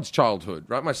child's childhood,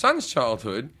 right? My son's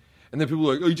childhood. And then people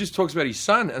are like, he just talks about his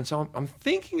son. And so I'm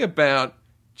thinking about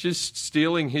just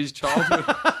stealing his childhood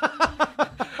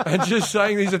and just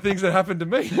saying these are things that happened to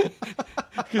me.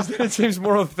 Because then it seems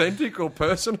more authentic or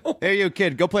personal. Hey, you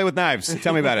kid, go play with knives.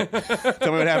 Tell me about it.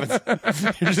 Tell me what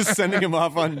happens. You're just sending him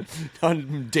off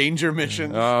on danger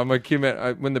missions. My kid,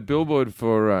 when the billboard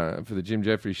for the Jim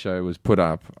Jeffries show was put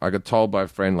up, I got told by a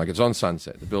friend, like, it's on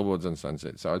Sunset. The billboard's on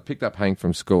Sunset. So I picked up Hank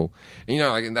from school. And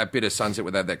like in that bit of Sunset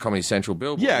with that Comedy Central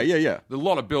billboard. Yeah. There's a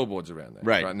lot of billboards around there.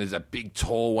 Right. And there's that big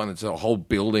tall one that's a whole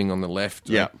building on the left.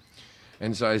 Right? Yeah.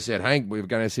 And so I said, Hank, we're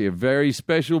going to see a very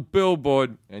special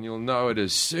billboard, and you'll know it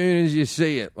as soon as you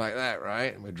see it, like that,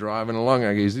 right? And we're driving along.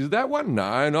 I goes, is that one?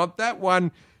 No, not that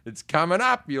one. It's coming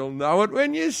up. You'll know it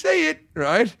when you see it,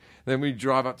 right? Then we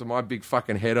drive up to my big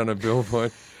fucking head on a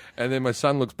billboard, and then my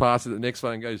son looks past at the next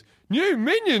one and goes, new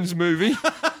Minions movie.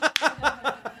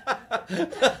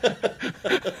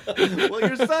 Well,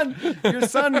 your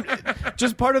son,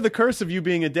 just part of the curse of you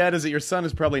being a dad is that your son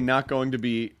is probably not going to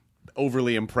be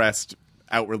overly impressed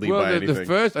outwardly by anything. The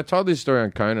first, I told this story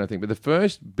on Conan, I think, but the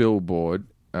first billboard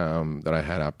that I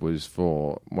had up was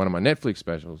for one of my Netflix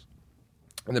specials.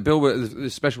 And the billboard, the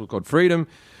special was called Freedom,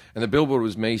 and the billboard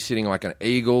was me sitting like an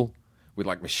eagle with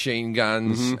like machine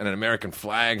guns and an American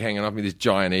flag hanging off me, this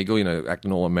giant eagle,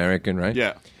 acting all American, right?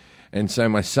 Yeah. And so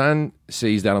my son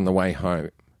sees that on the way home.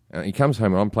 And he comes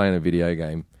home and I'm playing a video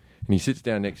game, and he sits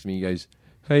down next to me. He goes,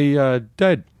 hey,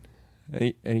 Dad.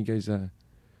 And he goes,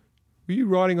 were you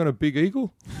riding on a big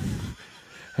eagle?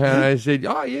 And I said,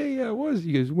 oh, yeah, I was.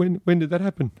 He goes, when did that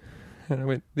happen? And I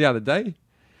went, the other day.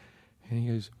 And he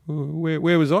goes,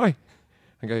 where was I?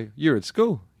 I go, you're at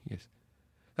school. He goes,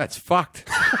 that's fucked.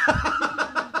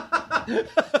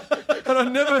 And I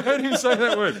never heard him say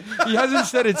that word. He hasn't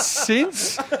said it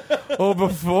since or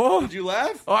before. Did you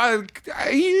laugh?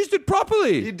 He used it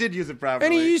properly. He did use it properly.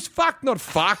 And he used fuck, not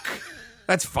fuck.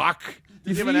 That's fuck.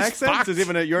 Does he have an accent? Does he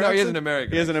have your accent? He has an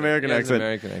American. He has an American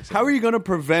accent. How are you going to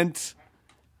prevent,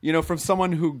 from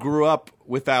someone who grew up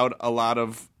without a lot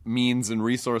of means and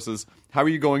resources? How are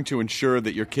you going to ensure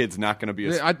that your kid's not going to be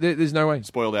there's no way.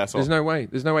 Spoiled asshole? There's no way.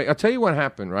 There's no way. I'll tell you what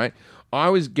happened, right? I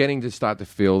was getting to start to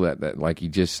feel that like he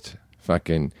just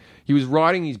fucking... He was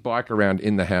riding his bike around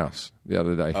in the house the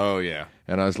other day. Oh, yeah.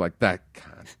 And I was like, that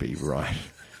can't be right.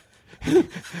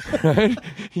 Right?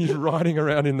 He's riding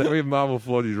around we have marble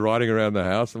floors, he's riding around the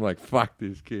house. I'm like, fuck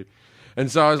this kid.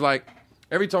 And so I was like,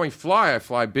 every time I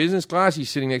fly business class, he's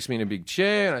sitting next to me in a big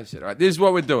chair, and I said, all right, this is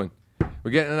what we're doing.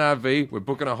 We're getting an RV, we're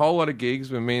booking a whole lot of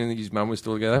gigs when me and his mum were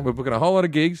still together. We're booking a whole lot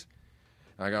of gigs.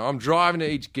 I go, I'm driving to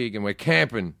each gig and we're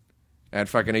camping at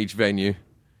fucking each venue.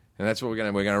 And that's what we're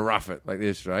gonna rough it like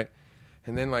this, right?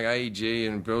 And then like AEG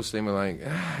and Bilstein were like,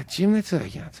 Jim, that's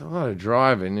a lot of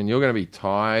driving, and you're going to be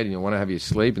tired, and you want to have your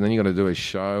sleep, and then you got to do a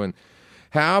show. And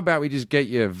how about we just get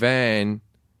you a van,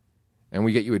 and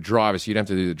we get you a driver, so you don't have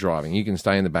to do the driving. You can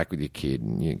stay in the back with your kid,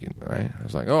 and you can. Right? I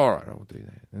was like, all right, I'll do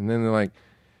that. And then they're like,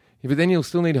 yeah, but then you'll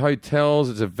still need hotels.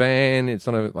 It's a van. It's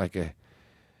not a.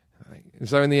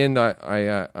 So in the end,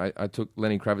 I took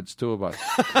Lenny Kravitz's tour bus.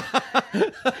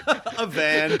 A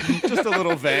van, just a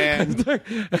little van.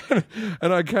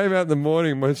 And I came out in the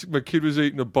morning. My kid was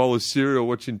eating a bowl of cereal,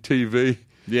 watching TV.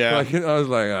 Yeah, I was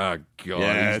like, oh god,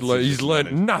 yeah, he's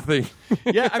learned nothing.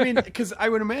 Yeah, I mean, because I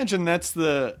would imagine it's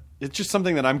just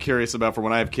something that I'm curious about for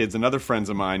when I have kids, and other friends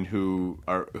of mine who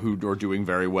are doing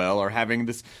very well are having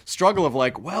this struggle of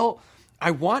like, well, I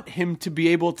want him to be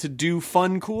able to do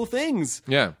fun, cool things.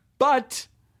 Yeah. But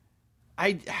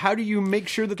how do you make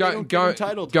sure that they don't get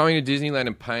entitled? Going to Disneyland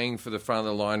and paying for the front of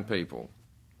the line people.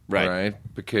 Right?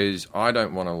 Because I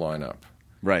don't want to line up.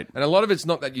 Right. And a lot of it's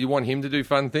not that you want him to do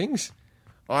fun things.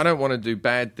 I don't want to do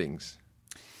bad things.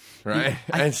 Right?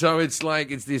 And so it's like,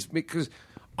 it's this, because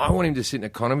I want him to sit in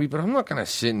economy, but I'm not going to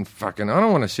sit in I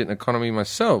don't want to sit in economy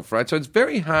myself, right? So it's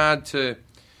very hard to...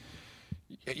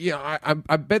 Yeah,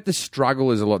 I bet the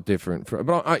struggle is a lot different.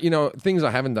 But, things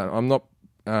I haven't done, I'm not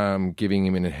giving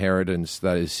him an inheritance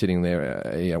that is sitting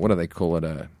there. What do they call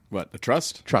it? What, the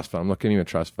trust? Trust fund. I'm not giving him a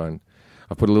trust fund.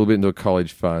 I put a little bit into a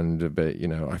college fund, but,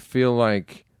 I feel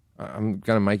like I'm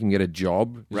going to make him get a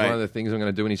job. It's right. one of the things I'm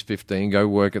going to do when he's 15, go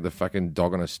work at the fucking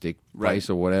Dog on a Stick place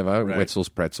or whatever, right. Wetzel's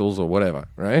Pretzels or whatever,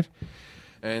 right?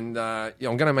 And, I'm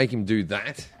going to make him do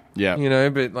that. Yeah.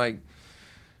 But like...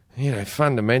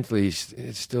 fundamentally,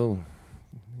 it still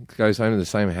goes home to the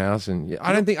same house, and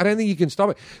I don't think you can stop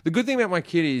it. The good thing about my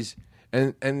kid is,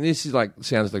 and this is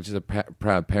sounds like just a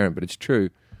proud parent, but it's true.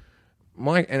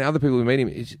 Mike and other people who meet him,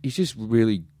 he's just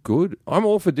really good. I'm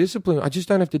all for discipline. I just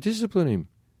don't have to discipline him.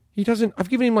 He doesn't. I've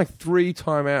given him 3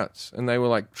 timeouts, and they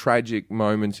were tragic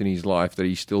moments in his life that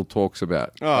he still talks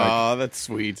about. Oh, that's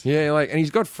sweet. Yeah, and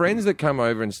he's got friends that come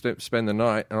over and spend the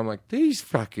night, and I'm like, these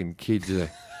fucking kids are.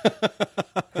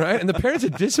 Right, and the parents are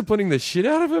disciplining the shit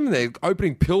out of him. They're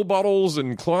opening pill bottles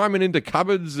and climbing into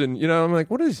cupboards, and I'm like,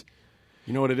 what is?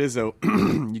 You know what it is though?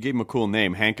 You gave him a cool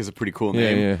name. Hank is a pretty cool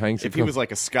name. Yeah, Hank's if he was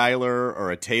like a Skylar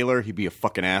or a Taylor, he'd be a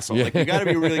fucking asshole. Yeah. You got to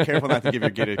be really careful not to give your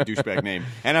kid a douchebag name.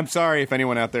 And I'm sorry if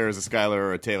anyone out there is a Skylar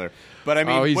or a Taylor, but I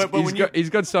mean, he's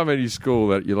got some at his school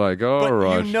that you're like, oh,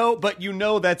 right. But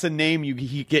that's a name you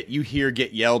hear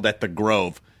get yelled at the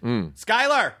Grove.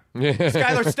 Skylar!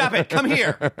 Skylar, stop it. Come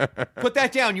here. Put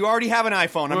that down. You already have an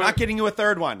iPhone. I'm not getting you a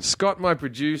third one. Scott, my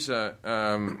producer,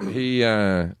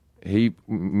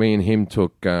 me and him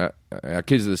took, our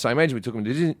kids are the same age, we took them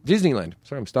to Disneyland.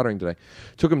 Sorry, I'm stuttering today.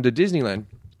 Took them to Disneyland,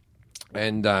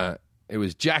 and it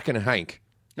was Jack and Hank.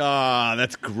 Ah,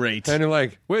 that's great. And they're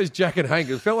like, where's Jack and Hank?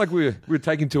 It felt like we were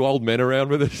taking 2 old men around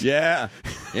with us. Yeah.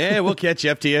 Yeah, we'll catch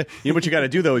up to you. You know what you got to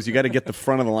do, though, is you got to get the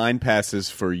front of the line passes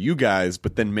for you guys,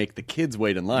 but then make the kids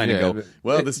wait in line and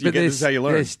go, this is how you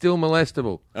learn. They're still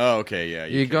molestable. Oh, okay, yeah.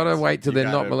 You got to wait till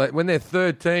they're not molestable. When they're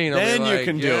 13, then you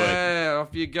can do it. Yeah,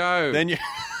 off you go. Then you...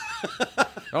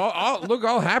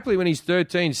 I'll happily, when he's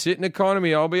 13, sit in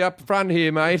economy. I'll be up front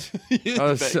here, mate.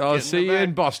 I'll see you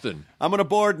in Boston. I'm on a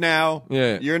board now.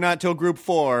 Yeah. You're not till group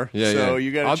 4, so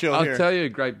you got to chill here. I'll tell you a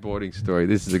great boarding story.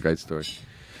 This is a great story.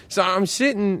 So I'm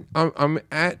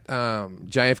at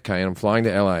JFK, and I'm flying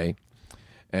to LA,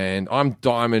 and I'm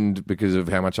diamond because of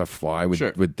how much I fly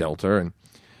with Delta,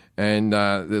 and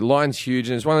the line's huge,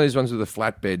 and it's one of these ones with the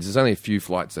flatbeds. There's only a few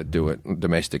flights that do it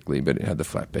domestically, but it had the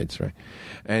flatbeds, right?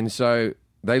 And so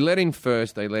they let in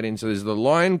first. So there's the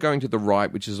line going to the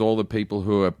right, which is all the people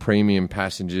who are premium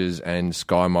passengers and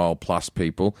SkyMile Plus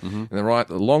people, and the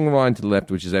long line to the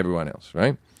left, which is everyone else,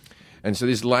 right? And so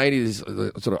this lady, this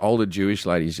sort of older Jewish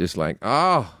lady, is just like,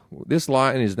 this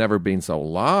line has never been so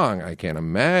long. I can't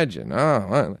imagine.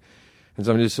 And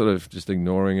so I'm just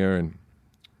ignoring her. And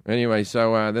anyway,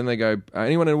 so then they go,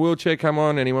 anyone in a wheelchair, come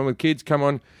on. Anyone with kids, come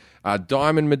on.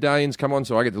 Diamond medallions, come on.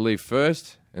 So I get to leave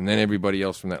first, and then everybody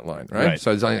else from that line, right? So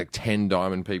there's only 10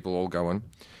 diamond people all going.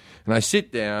 And I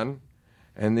sit down,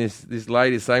 and this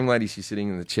lady, same lady, she's sitting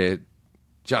in the chair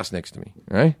just next to me,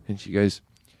 right? And she goes,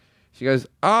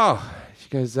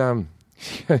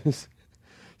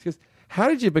 how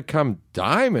did you become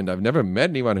diamond? I've never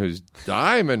met anyone who's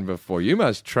diamond before. You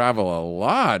must travel a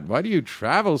lot. Why do you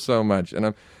travel so much? And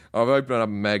I've opened up a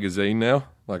magazine now.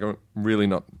 Like, I'm really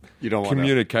not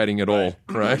communicating at all,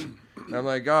 right? I'm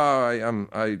like,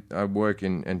 I work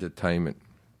in entertainment,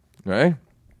 right? And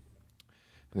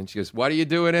then she goes, what do you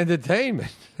do in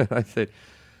entertainment? And I said,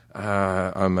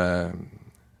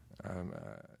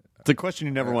 it's a question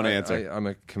you never want to answer. I'm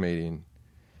a comedian.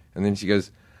 And then she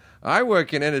goes, I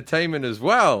work in entertainment as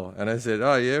well. And I said,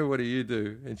 oh, yeah, what do you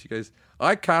do? And she goes,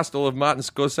 I cast all of Martin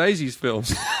Scorsese's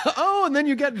films. Oh, and then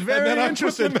you get very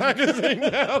interested. I put the magazine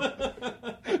down.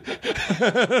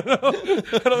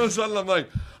 And all of a sudden I'm like,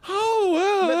 oh,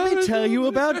 well. Let me tell you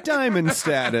about diamond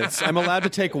status. I'm allowed to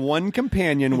take one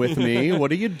companion with me.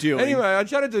 What are you doing? Anyway, I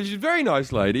chatted to her. She's a very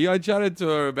nice lady. I chatted to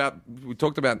her we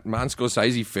talked about Martin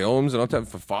Scorsese films, and I talked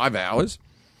for 5 hours.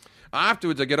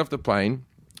 Afterwards, I get off the plane,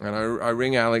 and I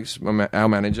ring Alex, our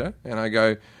manager, and I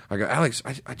go, Alex,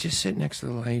 I just sit next to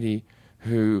the lady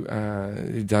who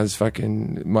does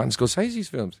fucking Martin Scorsese's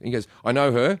films. And he goes, I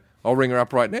know her. I'll ring her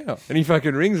up right now. And he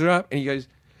fucking rings her up, and he goes,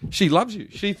 she loves you.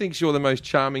 She thinks you're the most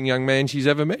charming young man she's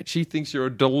ever met. She thinks you're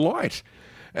a delight.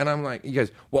 And I'm like, he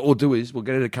goes, what we'll do is we'll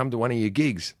get her to come to one of your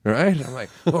gigs, right? And I'm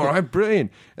like, all right,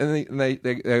 brilliant. And they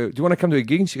do you want to come to a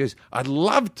gig? And she goes, I'd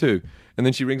love to. And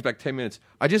then she rings back 10 minutes.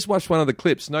 I just watched one of the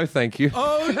clips. No, thank you.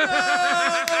 Oh, no!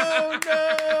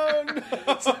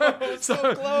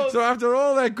 So close. So after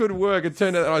all that good work, it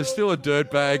turned out I was still a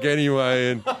dirtbag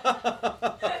anyway. And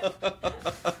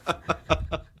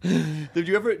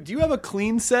Do you have a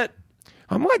clean set?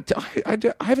 I might. I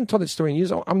haven't told that story in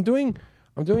years. I'm doing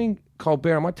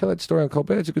Colbert. I might tell that story on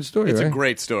Colbert. It's a good story. It's right? a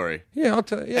great story. Yeah, I'll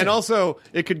tell. Yeah. And also,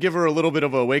 it could give her a little bit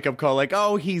of a wake-up call, like,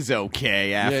 oh, he's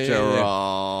okay after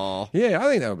all. Yeah, I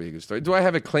think that would be a good story. Do I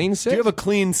have a clean set? Do you have a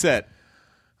clean set?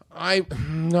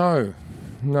 No,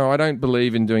 I don't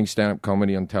believe in doing stand-up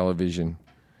comedy on television.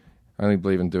 I only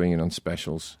believe in doing it on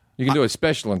specials. You can do a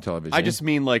special on television. I just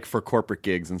mean, like, for corporate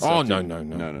gigs and stuff. Oh,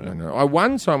 no.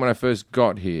 One time when I first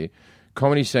got here,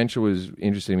 Comedy Central was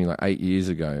interested in me like 8 years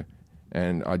ago,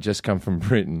 and I'd just come from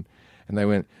Britain, and they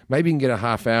went, maybe you can get a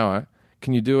half hour.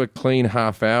 Can you do a clean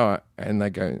half hour? And they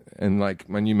go, and like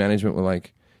my new management were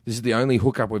like, this is the only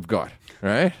hookup we've got,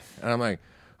 right? And I'm like,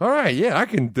 all right, yeah, I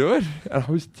can do it. And I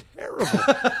was terrible.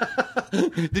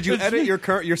 Did you edit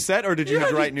your set, or did you have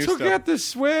to write new stuff? I took out the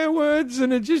swear words,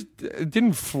 and it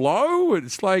didn't flow.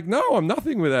 It's like, no, I'm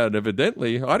nothing without it,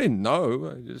 evidently. I didn't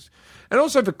know. And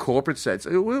also for corporate sets,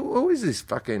 what is this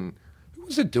fucking... Who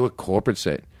wants to do a corporate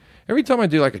set? Every time I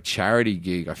do like a charity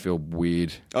gig, I feel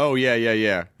weird. Oh, yeah.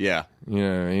 You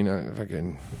know,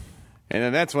 fucking... And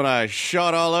then that's when I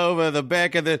shot all over the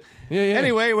back of the... Yeah.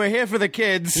 Anyway, we're here for the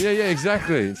kids. Yeah,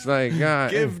 exactly. It's like...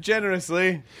 Give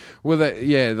generously. Well,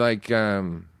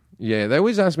 they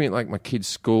always ask me at like my kid's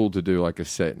school to do like a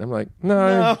set. And I'm like,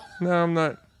 no, I'm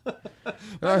not.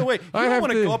 By the way, you don't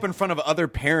want to go up in front of other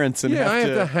parents and I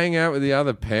have to hang out with the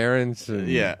other parents. And,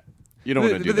 yeah. You don't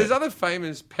want to do that. But there's other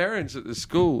famous parents at the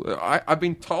school. I've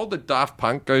been told that Daft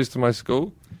Punk goes to my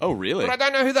school. Oh, really? But I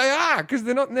don't know who they are because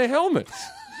they're not in their helmets.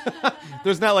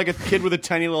 There's not like a kid with a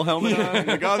tiny little helmet on.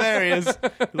 Like, oh, there he is.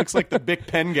 He looks like the Big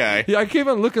Pen guy. Yeah, I keep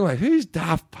on looking like, who's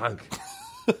Daft Punk?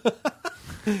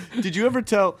 Did you ever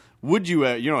tell, would you,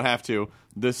 you don't have to,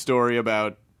 this story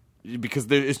about, because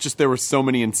there were so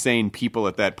many insane people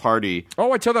at that party.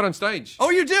 Oh, I tell that on stage. Oh,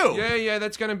 you do? Yeah,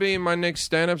 that's going to be in my next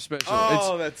stand-up special.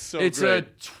 Oh, that's so It's great. a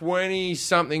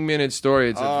 20-something minute story.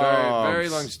 It's a very, very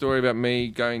long story about me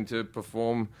going to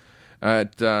perform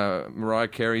at Mariah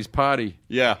Carey's party.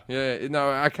 Yeah. Yeah,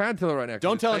 no, I can't tell it right now.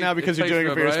 Don't tell it now because you're doing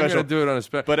it for your special. I'm going to do it on a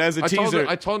special. But as a teaser...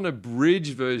 I told an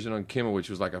abridged version on Kimmel, which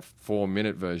was like a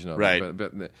 4-minute version of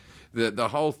it. But the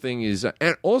whole thing is...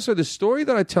 and also, the story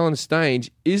that I tell on stage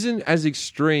isn't as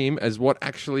extreme as what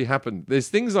actually happened. There's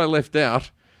things I left out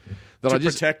that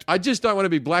I just don't want to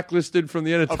be blacklisted from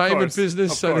the entertainment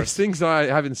business. So there's things I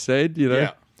haven't said, you know.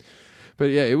 Yeah.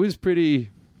 But yeah, it was pretty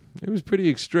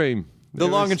extreme. The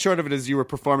long and short of it is you were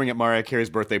performing at Mariah Carey's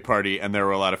birthday party, and there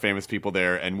were a lot of famous people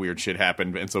there, and weird shit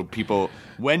happened. And so people,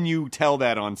 when you tell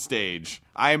that on stage,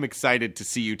 I am excited to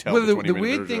see you tell the 20-minute the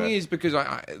weird thing is, because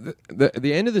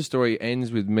the end of the story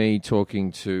ends with me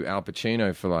talking to Al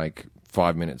Pacino for like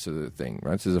 5 minutes of the thing,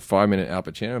 right? So there's a 5-minute Al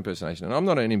Pacino impersonation, and I'm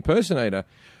not an impersonator,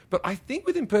 but I think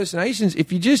with impersonations,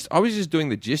 I was just doing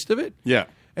the gist of it. Yeah.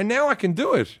 And now I can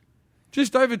do it.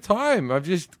 Just over time, I've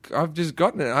just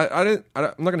gotten it. I'm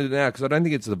not going to do it now because I don't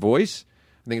think it's the voice.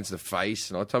 I think it's the face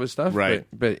and all that type of stuff. Right.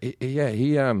 But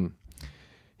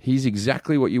he's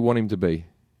exactly what you want him to be.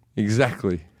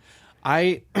 Exactly.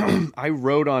 I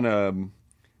wrote on an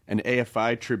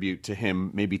AFI tribute to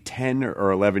him maybe 10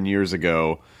 or 11 years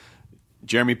ago.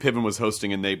 Jeremy Piven was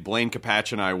hosting, and Blaine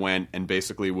Capatch and I went and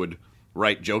basically would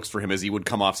write jokes for him as he would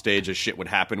come off stage, as shit would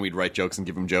happen. We'd write jokes and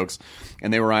give him jokes.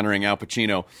 And they were honoring Al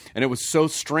Pacino. And it was so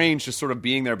strange just sort of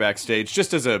being there backstage,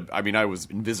 just as I was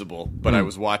invisible, but I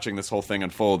was watching this whole thing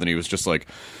unfold, and he was just like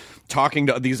talking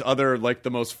to these other, like the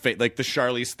most, like the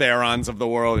Charlize Therons of the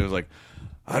world. He was like,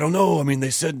 I don't know. I mean,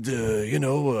 they said,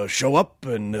 show up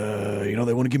and, they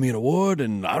want to give me an award,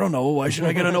 and I don't know. Why should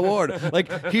I get an award?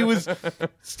 Like, he was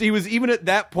even at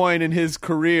that point in his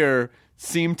career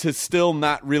seemed to still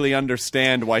not really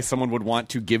understand why someone would want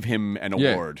to give him an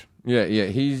award. Yeah.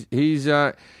 He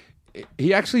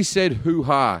actually said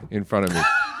hoo-ha in front of me.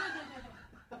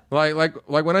 like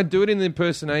when I do it in the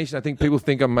impersonation, I think people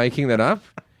think I'm making that up.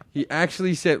 He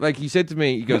actually said, he said to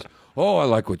me, he goes, oh, I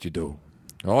like what you do.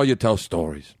 Oh, you tell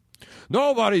stories.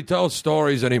 Nobody tells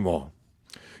stories anymore.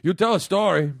 You tell a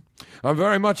story. I'm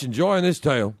very much enjoying this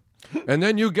tale. And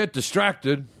then you get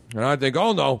distracted, and I think,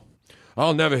 oh, no.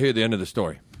 I'll never hear the end of the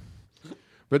story.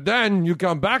 But then you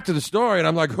come back to the story, and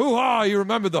I'm like, hoo-ha, you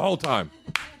remembered the whole time.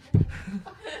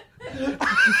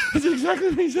 That's exactly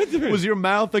what he said to me. Was your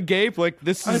mouth agape?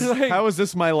 How is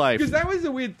this my life? Because that was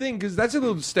the weird thing, because that's a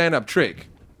little stand-up trick.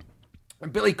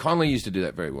 And Billy Connolly used to do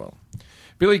that very well.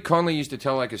 Billy Connolly used to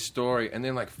tell a story, and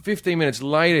then 15 minutes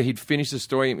later, he'd finish the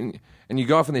story, and you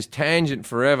go off on this tangent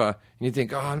forever, and you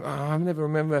think, I'll never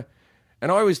remember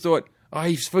And I always thought, oh,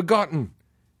 he's forgotten.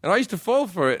 And I used to fall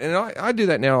for it, and I do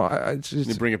that now. It's just,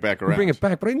 You bring it back around. Bring it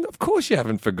back, but of course you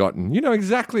haven't forgotten. You know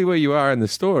exactly where you are in the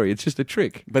story. It's just a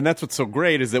trick. But that's what's so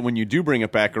great is that when you do bring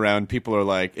it back around, people are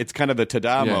like, it's kind of the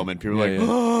ta-da moment. People are like,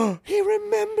 oh, he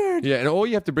remembered. Yeah, and all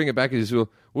you have to bring it back is,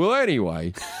 well,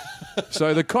 anyway,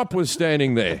 so the cop was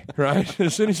standing there, right?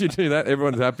 As soon as you do that,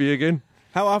 everyone's happy again.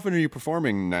 How often are you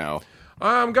performing now?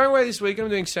 I'm going away this week. I'm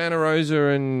doing Santa Rosa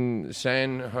and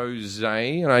San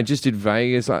Jose, and I just did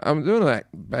Vegas. I'm doing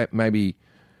that maybe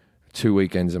 2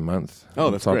 weekends a month.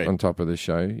 Oh, that's great. On top of the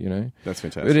show, you know. That's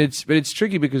fantastic. But it's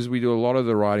tricky because we do a lot of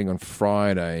the writing on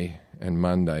Friday and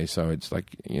Monday, so it's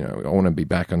like, you know, I want to be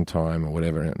back on time or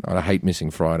whatever. And I hate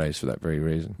missing Fridays for that very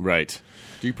reason. Right.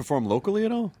 Do you perform locally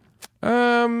at all?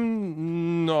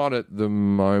 Not at the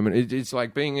moment. It's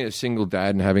like being a single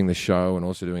dad and having the show and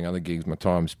also doing other gigs. My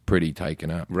time's pretty taken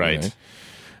up. Right.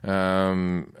 You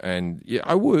know? And yeah,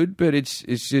 I would, but it's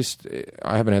just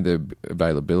I haven't had the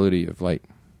availability of late.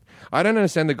 I don't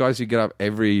understand the guys who get up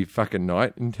every fucking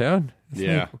night in town. It's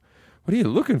Yeah. like, what are you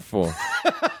looking for?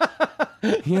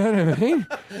 You know what I mean?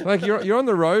 Like you're on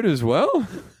the road as well.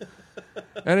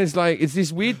 And it's like, it's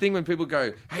this weird thing when people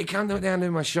go, hey, come down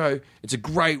to my show. It's a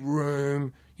great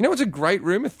room. You know what's a great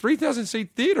room? A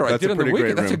 3,000-seat theater I did on the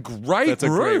weekend. That's a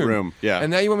great room. Yeah.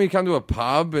 And now you want me to come to a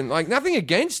pub and, like, nothing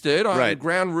against it. Right.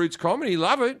 Ground Roots Comedy,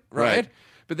 love it, right? Right.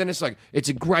 But then it's like, it's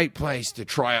a great place to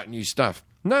try out new stuff.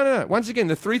 No. Once again,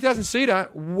 the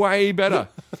 3,000-seater, way better.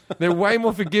 They're way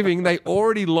more forgiving. They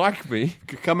already like me.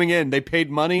 Coming in, they paid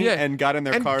money and got in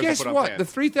their cars. And guess and put what? Up The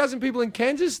 3,000 people in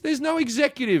Kansas, there's no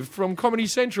executive from Comedy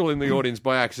Central in the audience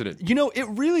by accident. You know, it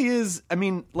really is. I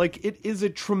mean, like, it is a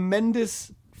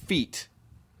tremendous feat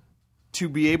to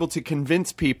be able to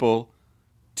convince people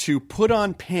to put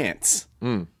on pants,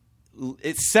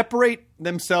 separate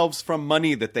themselves from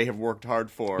money that they have worked hard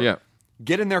for. Yeah.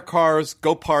 Get in their cars,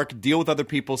 go park, deal with other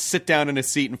people, sit down in a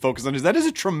seat and focus on it. That is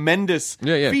a tremendous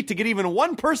feat to get even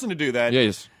one person to do that.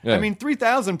 Yes. Yeah. I mean,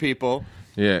 3,000 people.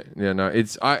 Yeah, no.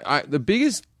 It's the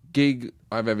biggest gig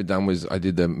I've ever done was I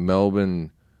did the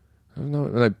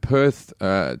Perth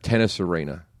tennis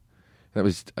arena. That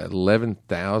was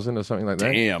 11,000 or something like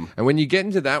that. Damn. And when you get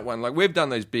into that one, like we've done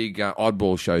those big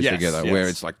oddball shows together where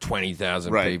it's like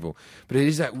 20,000 people. But it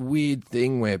is that weird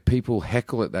thing where people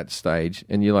heckle at that stage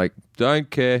and you're like, don't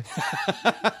care.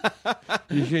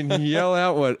 You can yell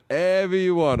out whatever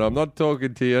you want. I'm not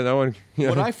talking to you. No one. You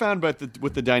know. What I found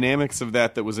with the dynamics of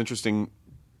that was interesting,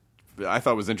 I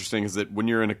thought was interesting, is that when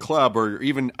you're in a club or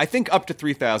even, I think up to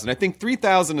 3,000, I think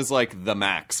 3,000 is like the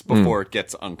max before it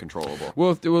gets uncontrollable.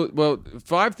 Well,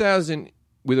 5,000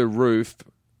 with a roof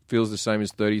feels the same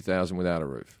as 30,000 without a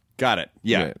roof. Got it.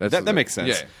 Yeah, that makes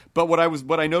sense. Yeah. But what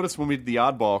I noticed when we did the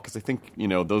Oddball, because I think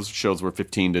those shows were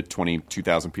 15 to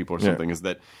 22,000 people or something, is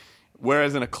that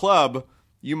whereas in a club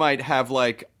you might have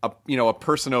like a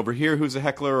person over here who's a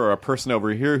heckler, or a person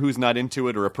over here who's not into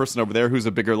it, or a person over there who's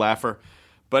a bigger laugher.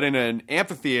 But in an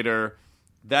amphitheater,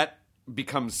 that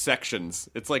becomes sections.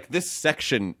 It's like this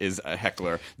section is a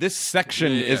heckler. This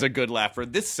section is a good laugher.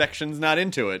 This section's not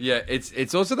into it. Yeah,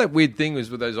 it's also that weird thing with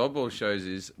those oddball shows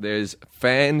is there's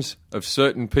fans of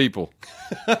certain people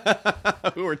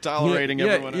who are tolerating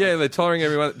everyone else. Yeah, they're tolerating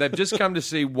everyone. They've just come to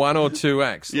see one or two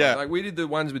acts. Yeah. Like we did the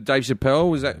ones with Dave Chappelle.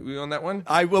 Were you on that one?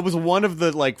 I was one of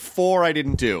the four I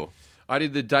didn't do. I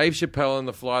did the Dave Chappelle and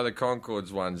the Fly the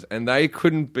Conchords ones, and they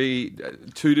couldn't be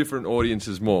two different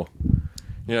audiences more.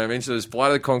 You know what I mean? So there's Fly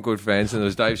the Conchord fans and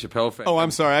there's Dave Chappelle fans. Oh,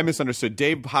 I'm sorry. I misunderstood.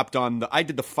 Dave hopped on I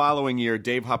did the following year.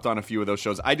 Dave hopped on a few of those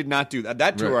shows. I did not do that.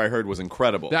 That tour I heard was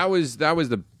incredible. That was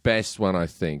the best one, I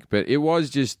think. But it was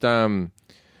just...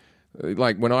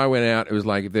 like when I went out, it was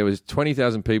like if there was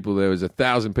 20,000 people, there was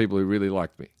 1,000 people who really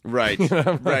liked me. Right,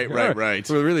 right.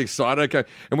 We were really excited. Okay,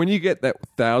 and when you get that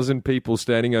 1,000 people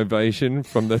standing ovation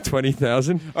from the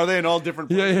 20,000, are they in all different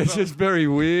places? Yeah, it's just very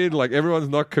weird. Like everyone's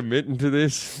not committing to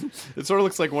this. It sort of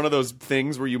looks like one of those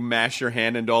things where you mash your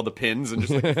hand into all the pins and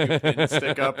just like a few pins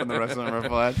stick up, and the rest of them are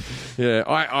flat. Yeah,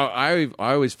 I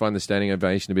always find the standing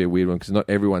ovation to be a weird one because not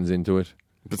everyone's into it.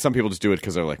 But some people just do it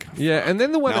because they're like, yeah. And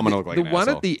then the one, at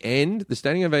at the end, the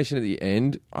standing ovation at the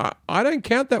end, I don't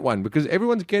count that one because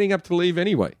everyone's getting up to leave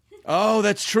anyway. Oh,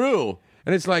 that's true.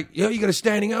 And it's like, you got a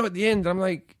standing O at the end. I'm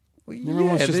like, well,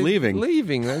 everyone's just leaving.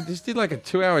 They just did like a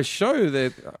 2-hour show.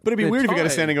 But it'd be weird if you got a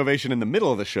standing ovation in the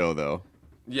middle of the show, though.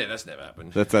 Yeah, that's never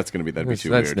happened. That'd be too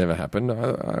weird. That's never happened.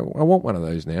 I want one of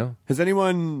those now. Has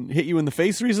anyone hit you in the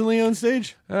face recently on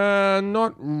stage?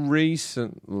 Not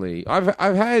recently.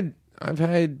 I've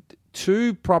had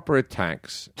 2 proper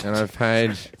attacks, and I've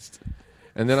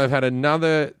had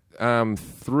another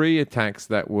 3 attacks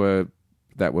that were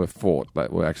that were fought,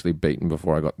 that were actually beaten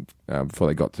before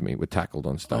they got to me, were tackled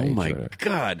on stage. Oh my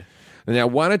God. And now,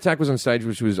 one attack was on stage,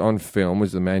 which was on film,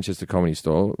 was the Manchester Comedy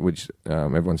Store, which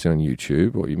everyone's seen on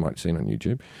YouTube, or you might have seen on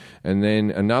YouTube. And then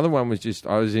another one was just,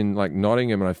 I was in like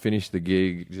Nottingham, and I finished the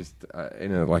gig just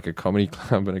in a comedy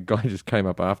club, and a guy just came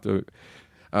up after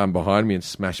behind me and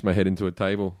smashed my head into a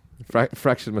table,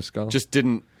 fractured my skull. Just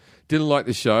didn't like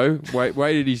the show.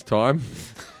 Waited his time.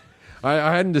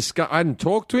 I hadn't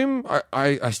talked to him.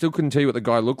 I still couldn't tell you what the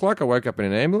guy looked like. I woke up in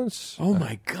an ambulance. Oh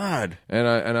my God. And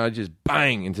I just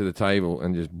bang into the table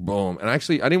and just boom. And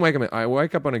actually, I didn't wake up. I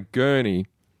woke up on a gurney,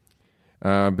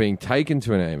 being taken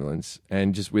to an ambulance,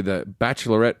 and just with a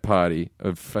bachelorette party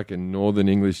of fucking Northern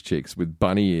English chicks with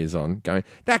bunny ears on, going,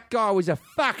 "That guy was a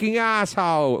fucking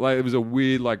asshole." Like, it was a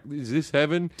weird, like, is this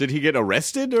heaven? Did he get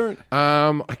arrested or?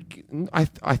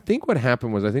 I think what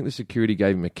happened was, I think the security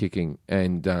gave him a kicking,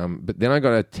 and but then I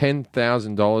got a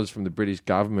 $10,000 from the British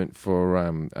government for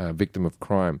a victim of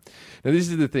crime. Now, this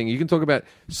is the thing: you can talk about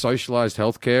socialised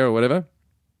healthcare or whatever.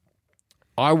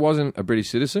 I wasn't a British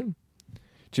citizen.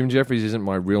 Jim Jeffries isn't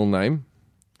my real name.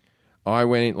 I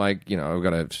went in, I've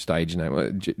got a stage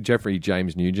name. Jeffrey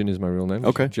James Nugent is my real name.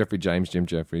 Okay. Jeffrey James, Jim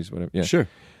Jeffries, whatever. Yeah. Sure.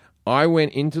 I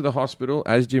went into the hospital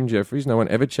as Jim Jeffries. No one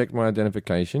ever checked my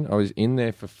identification. I was in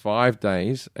there for 5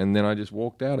 days, and then I just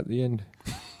walked out at the end.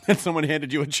 And someone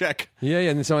handed you a check. Yeah,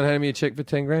 and then someone handed me a check for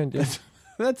 $10,000. Yeah.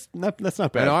 That's not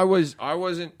bad. And I was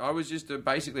just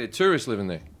basically a tourist living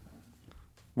there.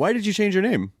 Why did you change your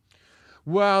name?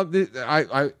 Well,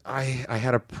 I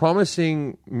had a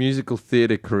promising musical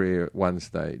theatre career at one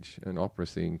stage, an opera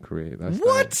singing career.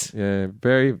 What?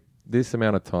 Yeah, this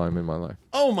amount of time in my life.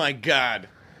 Oh my God.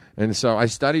 And so I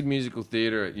studied musical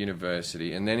theatre at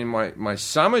university, and then in my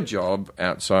summer job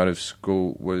outside of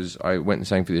school was I went and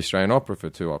sang for the Australian Opera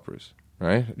for 2 operas,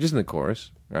 right? Just in the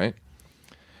chorus, right?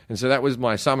 And so that was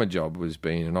my summer job, was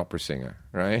being an opera singer,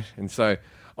 right? And so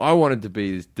I wanted to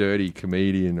be this dirty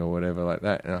comedian or whatever like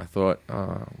that, and I thought,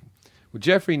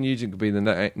 Jeffrey Nugent could be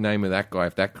the name of that guy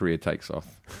if that career takes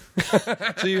off.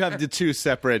 So you have the 2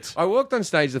 separate. I walked on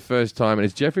stage the first time, and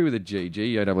it's Jeffrey with a G,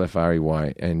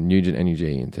 G-O-F-F-R-E-Y, and Nugent,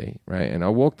 N-U-G-E-N-T, right? And I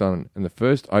walked on, and the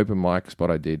first open mic spot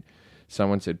I did,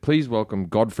 someone said, "Please welcome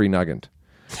Godfrey Nugent."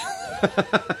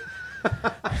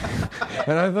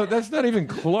 And I thought, that's not even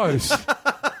close.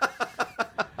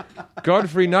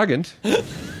 Godfrey Nugent.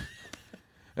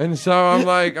 And so I'm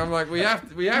like, we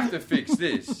have to fix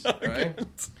this, right?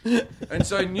 And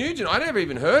so Nugent, I never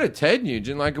even heard of Ted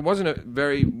Nugent. Like, it wasn't a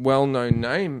very well-known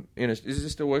name is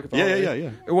this still working?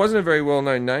 Yeah. It wasn't a very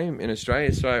well-known name in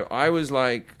Australia. So I was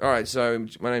like, all right, so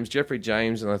my name's Jeffrey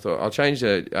James, and I thought I'll change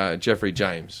to Jeffrey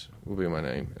James will be my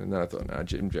name. And then I thought, no,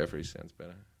 Jim Jeffries sounds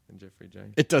better than Jeffrey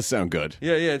James. It does sound good.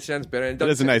 Yeah, it sounds better. It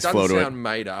has a nice flow to it. Doesn't sound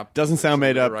made up. Doesn't sound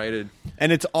made up. Overrated.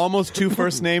 And it's almost 2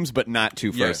 first names, but not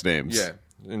 2 first names. Yeah.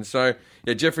 And so,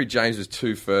 Jeffrey James was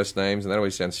 2 first names, and that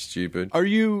always sounds stupid. Do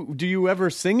you ever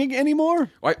sing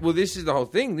anymore? Well, this is the whole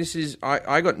thing.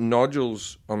 I got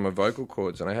nodules on my vocal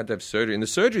cords, and I had to have surgery. And the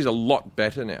surgery's a lot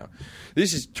better now.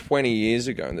 This is 20 years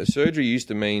ago, and the surgery used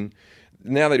to mean,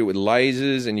 now they do it with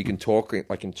lasers, and you can talk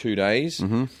like in 2 days.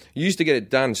 Mm-hmm. You used to get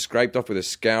it done, scraped off with a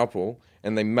scalpel,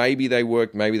 and maybe they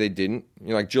worked, maybe they didn't.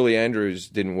 Like Julie Andrews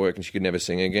didn't work, and she could never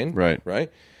sing again.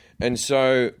 Right? And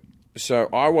so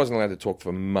I wasn't allowed to talk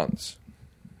for months.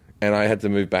 And I had to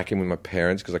move back in with my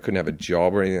parents because I couldn't have a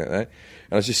job or anything like that.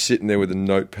 And I was just sitting there with a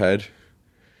notepad.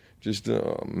 Just,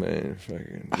 oh, man.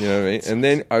 Fucking, you know what I mean? And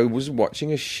then I was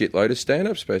watching a shitload of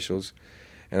stand-up specials.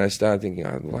 And I started thinking,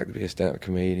 I'd like to be a stand-up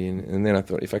comedian. And then I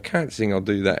thought, if I can't sing, I'll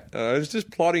do that. I was just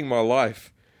plotting my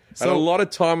life. I had a lot of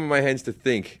time on my hands to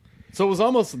think. So it was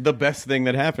almost the best thing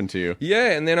that happened to you.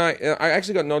 Yeah, and then I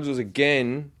actually got nodules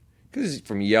again. Because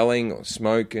from yelling or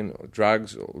smoking or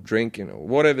drugs or drinking or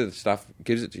whatever the stuff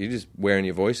gives it to you, just wearing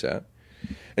your voice out.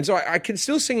 And so I can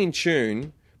still sing in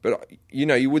tune, but,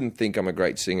 you wouldn't think I'm a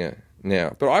great singer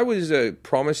now. But I was a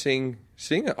promising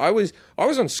singer. I was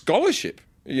on scholarship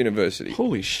at university.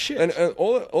 Holy shit. And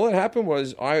all that happened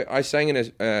was I sang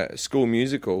in a school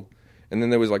musical, and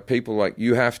then there was like people like,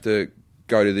 you have to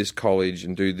go to this college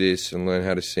and do this and learn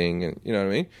how to sing, and you know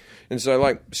what I mean? And so,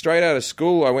 like, straight out of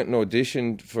school, I went and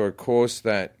auditioned for a course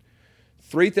that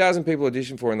 3,000 people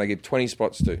auditioned for, and they give 20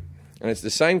 spots to. And it's the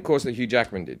same course that Hugh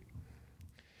Jackman did.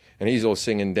 And he's all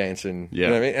singing, dancing. Yeah. You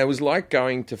know what I mean? And it was like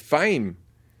going to Fame,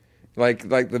 like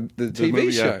the TV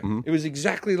movie, show. yeah. Mm-hmm. It was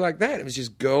exactly like that. It was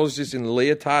just girls just in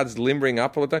leotards limbering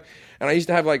up all the time. And I used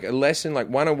to have, like, a lesson, like,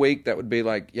 one a week that would be,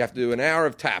 like, you have to do an hour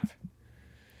of tap.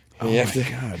 Oh, my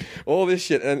God. All this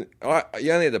shit. And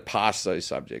you only had to pass those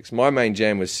subjects. My main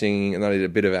jam was singing, and I did a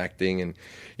bit of acting. And,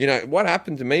 what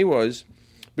happened to me was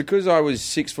because I was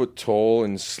 6 foot tall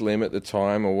and slim at the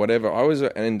time or whatever, I was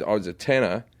a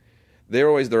tenor. They're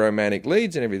always the romantic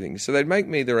leads and everything. So they'd make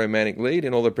me the romantic lead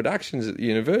in all the productions at the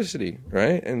university,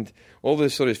 right? And all the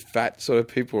sort of fat sort of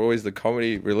people were always the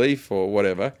comedy relief or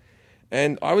whatever.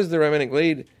 And I was the romantic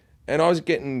lead, and I was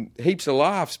getting heaps of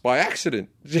laughs by accident.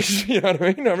 Just, you know what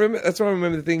I mean? That's what I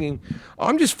remember thinking.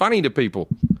 I'm just funny to people.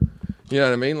 You know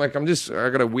what I mean? Like I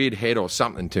got a weird head or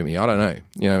something to me. I don't know.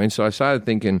 You know what I mean? So I started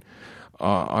thinking,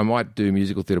 I might do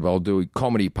musical theatre, but I'll do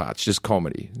comedy parts, just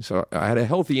comedy. So I had a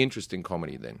healthy interest in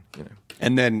comedy then, you know.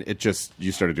 And then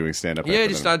you started doing stand-up. Yeah, I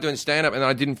just started doing stand-up, and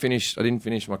I didn't finish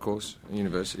my course at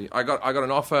university. I got an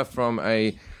offer from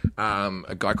a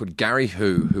guy called Gary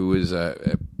who was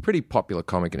a pretty popular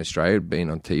comic in Australia, had been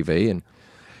on TV,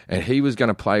 and he was going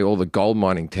to play all the gold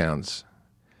mining towns.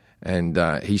 And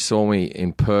he saw me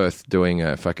in Perth doing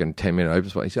a fucking 10-minute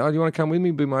open spot. He said, do you want to come with me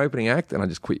and be my opening act? And I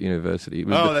just quit university.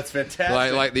 That's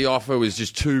fantastic. Like the offer was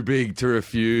just too big to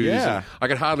refuse. Yeah. I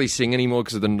could hardly sing anymore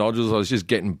because of the nodules. I was just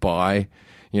getting by.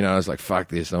 You know, I was like, fuck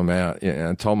this, I'm out. You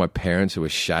know, I told my parents, who were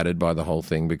shattered by the whole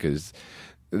thing, because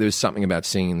there was something about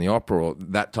singing in the opera or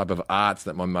that type of arts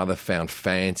that my mother found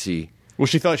fancy. Well,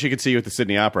 she thought she could see you at the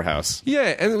Sydney Opera House.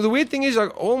 Yeah, and the weird thing is,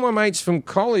 like, all my mates from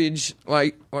college,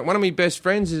 like one of my best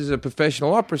friends is a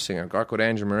professional opera singer, a guy called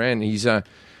Andrew Moran. He's I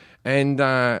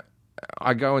go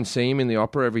and see him in the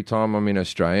opera every time I'm in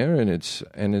Australia, and it's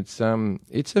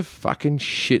a fucking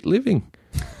shit living.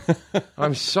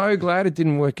 I'm so glad it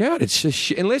didn't work out. It's just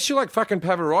shit. Unless you're like fucking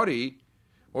Pavarotti,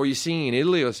 or you're singing in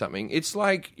Italy or something, it's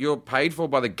like you're paid for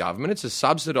by the government. It's a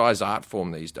subsidised art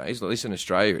form these days. At least in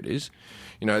Australia it is.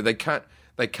 You know, they can't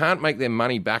make their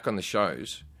money back on the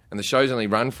shows, and the shows only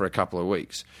run for a couple of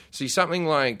weeks. See, something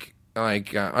like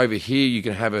over here, you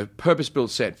can have a purpose-built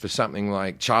set for something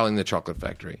like Charlie and the Chocolate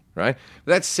Factory, right?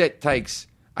 That set takes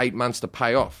 8 months to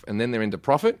pay off, and then they're into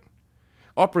profit.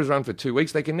 Operas run for 2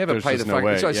 weeks. They can never pay the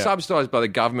fucking... So it's subsidised by the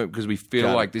government because we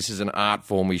feel like this is an art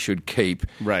form we should keep.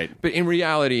 Right. But in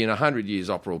reality, in 100 years,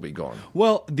 opera will be gone.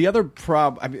 Well, the other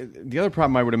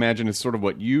problem I would imagine is sort of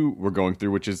what you were going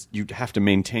through, which is you have to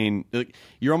maintain...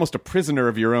 You're almost a prisoner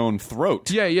of your own throat.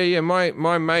 Yeah.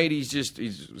 My mate,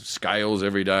 he's scales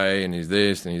every day, and he's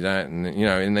this and he's that, and you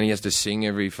know, and then he has to sing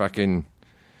every fucking...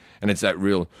 And it's that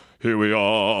real... Here we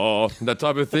are, that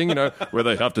type of thing, you know, where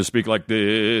they have to speak like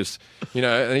this, you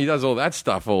know, and he does all that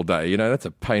stuff all day, you know, that's a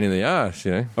pain in the ass,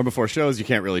 you know. Or before shows, you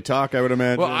can't really talk, I would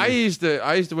imagine. Well, I used to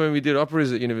when we did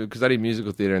operas at university, because I did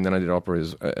musical theatre and then I did opera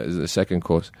as a second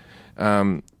course.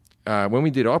 When we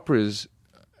did operas,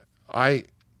 I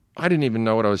didn't even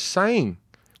know what I was saying.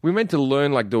 We meant to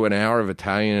learn, like, do an hour of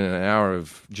Italian and an hour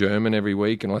of German every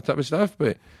week and all that type of stuff,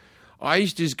 but I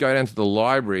used to just go down to the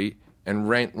library and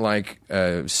rent like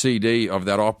a CD of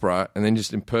that opera and then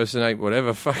just impersonate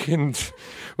whatever fucking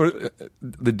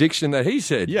the diction that he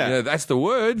said. Yeah. You know, that's the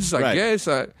words, I guess.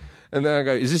 And then I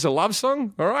go, is this a love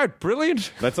song? All right,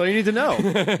 brilliant. That's all you need to know.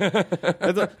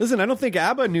 Listen, I don't think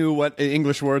ABBA knew what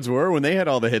English words were when they had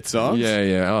all the hit songs.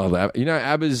 Yeah. Oh, you know,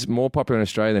 ABBA's more popular in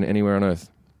Australia than anywhere on earth.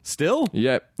 Still?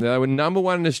 Yep. They were number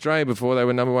one in Australia before they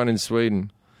were number one in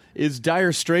Sweden. Is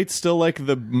Dire Straits still like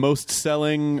the most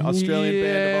selling Australian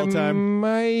band of all time?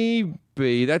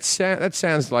 Maybe. That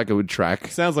sounds like it would track.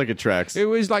 Sounds like it tracks. It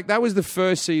was like that was the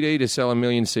first CD to sell 1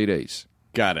 million CDs.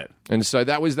 Got it. And so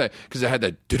that was because it had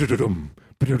that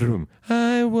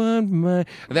I want my...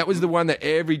 And that was the one that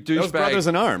every douchebag... That was Brothers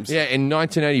in Arms. Yeah, in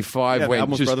 1985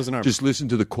 went, Brothers in Arms. Just listen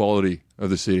to the quality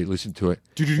of the CD. Listen to it.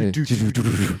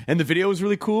 And the video was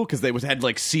really cool because they had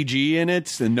like CG in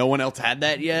it and no one else had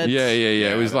that yet. Yeah.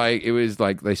 It was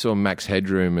like they saw Max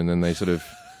Headroom and then they sort of...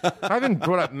 I haven't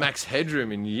brought up Max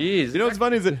Headroom in years. You know what's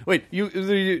funny is that... Wait,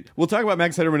 we'll talk about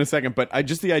Max Headroom in a second, but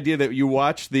just the idea that you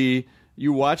watch the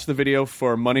video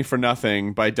for Money for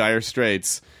Nothing by Dire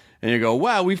Straits... And you go,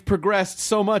 wow, we've progressed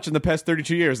so much in the past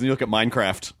 32 years. And you look at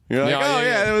Minecraft. You're like,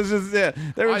 it was just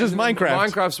Minecraft.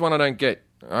 Minecraft's one I don't get.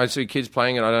 I see kids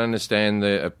playing it. I don't understand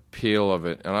the appeal of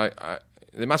it. And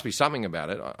there must be something about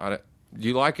it. Do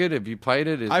you like it? Have you played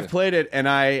it? I've played it, and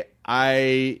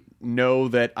I know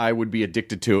that I would be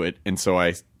addicted to it, and so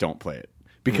I don't play it.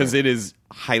 Because it is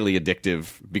highly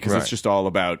addictive, because it's just all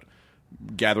about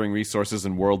gathering resources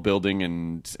and world building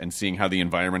and seeing how the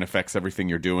environment affects everything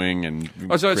you're doing. And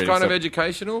so it's kind of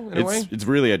educational in a way? It's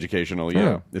really educational,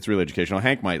 yeah. It's really educational.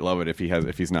 Hank might love it if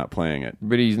he's not playing it.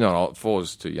 But he's not.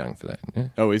 4's too young for that. Yeah?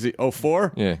 Oh, is he? Oh,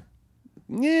 4? Yeah.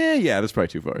 Yeah, that's probably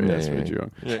too far. Yeah, that's pretty too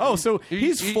young. Yeah. Oh, so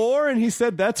he's 4 and he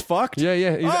said that's fucked?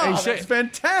 Yeah. That's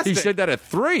fantastic. He said that at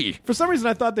 3. For some reason,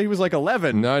 I thought that he was like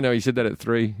 11. No, he said that at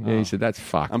 3. Yeah, he said that's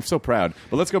fucked. I'm so proud.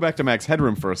 But let's go back to Max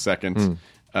Headroom for a second.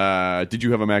 Did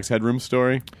you have a Max Headroom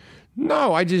story?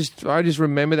 No, I just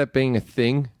remember that being a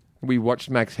thing. We watched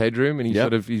Max Headroom, and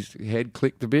his head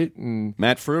clicked a bit, and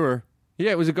Matt Frewer.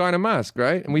 Yeah, it was a guy in a mask,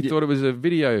 right? And we thought it was a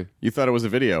video. You thought it was a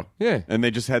video? Yeah. And they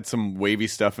just had some wavy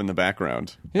stuff in the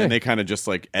background. Yeah. And they kind of just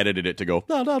like edited it to go,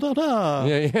 da, da, da, da.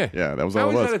 Yeah. Yeah, that was all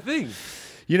it was. How was that a thing?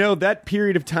 You know, that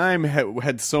period of time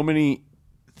had so many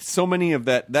of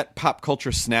that pop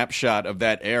culture snapshot of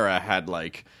that era had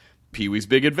like Pee-wee's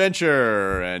Big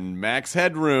Adventure and Max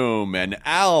Headroom and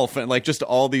Alf and like just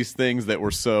all these things that were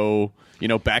so,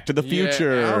 Back to the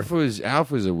Future. Yeah,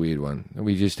 Alf was a weird one.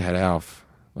 We just had Alf.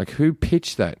 Like, who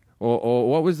pitched that? Or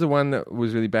what was the one that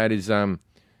was really bad is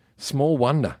Small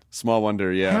Wonder. Small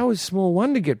Wonder, yeah. How does Small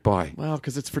Wonder get by? Well,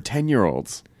 because it's for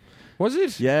 10-year-olds. Was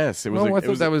it? Yes. It was. I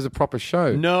thought that was a proper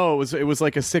show. No, it was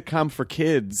like a sitcom for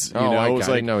kids. Okay. It was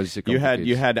I didn't know it was a sitcom for kids.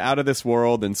 You had Out of This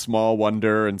World and Small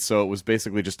Wonder, and so it was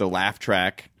basically just a laugh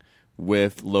track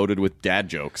loaded with dad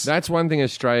jokes. That's one thing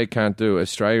Australia can't do.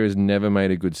 Australia has never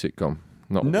made a good sitcom.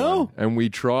 Not one. And we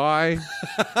try.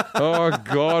 Oh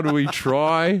God, we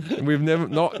try. We've never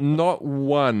not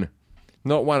one.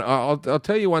 Not one. I'll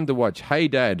tell you one to watch. Hey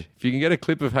Dad. If you can get a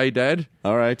clip of Hey Dad.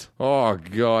 All right. Oh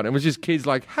God. It was just kids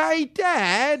like, Hey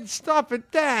Dad, stop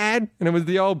it, Dad. And it was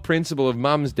the old principle of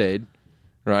Mum's dead.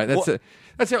 Right.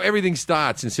 That's how everything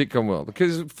starts in sitcom world.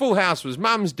 Because Full House was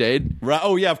Mum's dead. Right.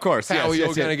 Oh yeah, of course. How are you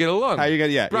all going to get along? How you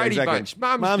going? Yeah. Brady exactly.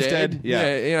 Bunch. Mum's dead.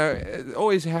 Yeah.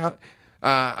 Always how.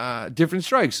 Different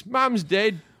strokes. Mum's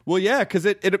dead. Well, yeah, because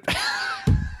it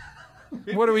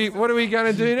What are we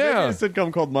going to do now? Maybe a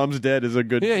sitcom called Mom's Dead is a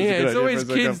good. Yeah. It's always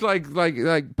kids sitcom.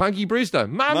 like Punky Brewster.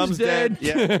 Mom's dead.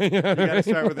 Yeah, you got to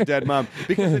start with a dead mom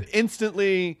because it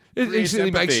instantly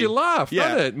makes you laugh,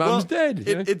 doesn't it? Mom's dead.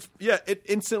 It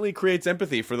instantly creates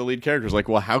empathy for the lead characters. Like,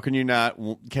 well, how can you not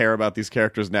care about these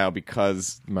characters now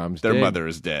because their mother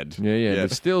is dead? Yeah.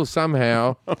 But still,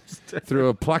 somehow, through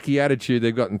a plucky attitude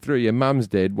they've gotten through, your mum's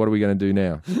dead. What are we going to do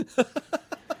now?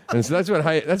 And so that's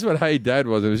what Hey Dad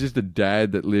was. It was just a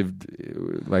dad that lived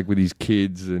like with his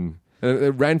kids, and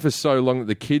it ran for so long that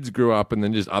the kids grew up, and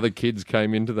then just other kids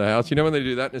came into the house. You know when they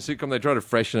do that in a sitcom, they try to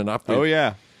freshen it up. Oh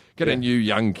yeah, get a new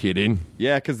young kid in.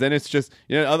 Yeah, because then it's just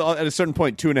at a certain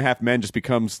point, 2.5 men just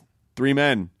becomes 3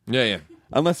 men. Yeah.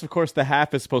 Unless, of course, the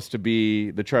half is supposed to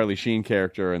be the Charlie Sheen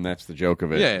character, and that's the joke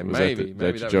of it. Yeah, maybe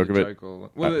that's the joke of it.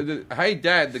 Well, Hey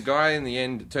Dad, the guy in the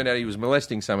end, it turned out he was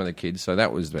molesting some of the kids, so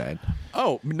that was bad.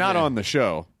 Oh, not on the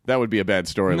show. That would be a bad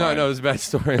storyline. No, it was a bad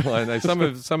storyline.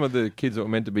 Some of the kids that were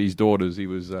meant to be his daughters, he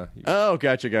was.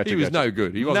 Gotcha. He was no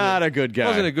good. He wasn't not a good guy.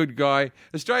 Wasn't a good guy.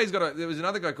 Australia's got. There was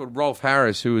another guy called Rolf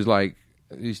Harris who was like.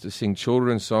 He used to sing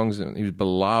children's songs, and he was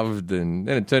beloved. And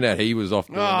then it turned out he was off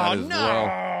doing that as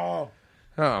well.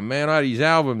 Oh, man, I had his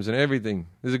albums and everything.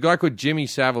 There's a guy called Jimmy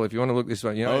Savile, if you want to look this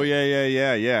way. Oh,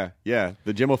 yeah.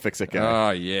 The Jim will fix it guy.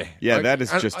 Oh, yeah. Yeah, that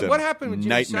is just a what happened with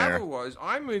Jimmy nightmare. Savile was,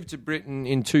 I moved to Britain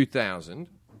in 2000,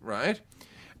 right?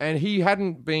 And he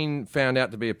hadn't been found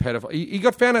out to be a pedophile. He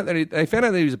got found out that they found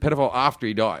out that he was a pedophile after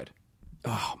he died.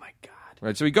 Oh, my God.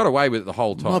 Right, so he got away with it the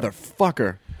whole time.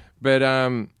 Motherfucker.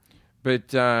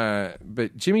 But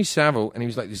Jimmy Savile, and he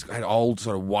was like this had old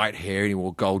sort of white hair, and he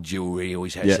wore gold jewelry, he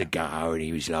always had a cigar, and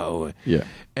he was like,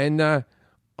 And I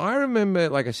remember,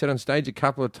 like I said on stage a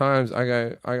couple of times, I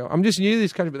go, I'm just new to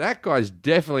this country, but that guy's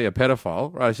definitely a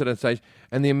pedophile, right? I said on stage,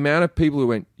 and the amount of people who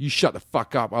went, you shut the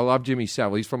fuck up, I love Jimmy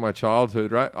Savile, he's from my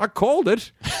childhood, right? I called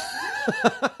it.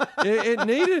 It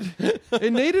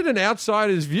needed an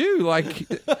outsider's view, like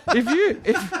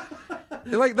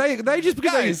like they just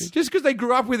because they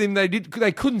grew up with him, they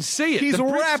couldn't see it. He's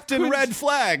wrapped in red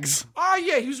flags. Oh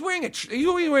yeah, he was wearing a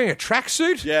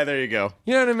tracksuit. Yeah, there you go.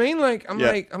 You know what I mean? Like I'm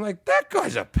like that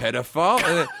guy's a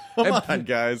pedophile. Come on,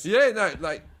 guys. Yeah, no,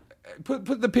 like put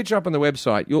the picture up on the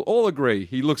website. You'll all agree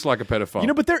he looks like a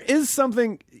pedophile. But there is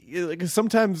something. Like,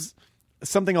 sometimes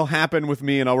something will happen with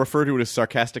me, and I'll refer to it as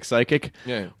sarcastic psychic.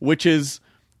 Yeah, which is.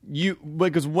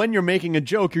 Because when you're making a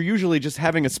joke, you're usually just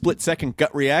having a split-second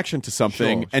gut reaction to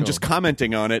something and just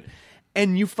commenting on it.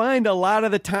 And you find a lot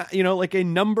of the time, like a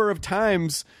number of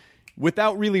times,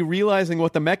 without really realizing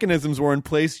what the mechanisms were in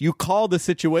place, you called the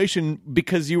situation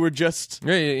because you were just,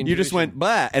 you just went,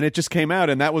 blah, and it just came out.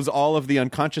 And that was all of the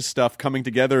unconscious stuff coming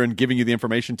together and giving you the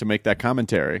information to make that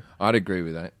commentary. I'd agree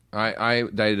with that. I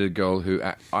dated a girl who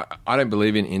I don't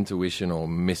believe in intuition or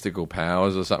mystical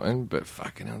powers or something, but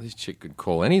fucking hell, this chick could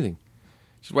call anything.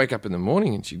 She'd wake up in the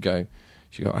morning and she'd go,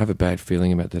 I have a bad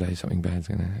feeling about today. Something bad's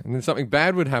going to happen. And then something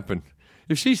bad would happen.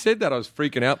 If she said that, I was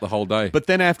freaking out the whole day. But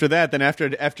then after that,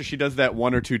 after she does that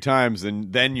 1 or 2 times,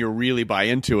 and then you really buy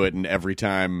into it, and every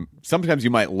time, sometimes you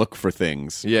might look for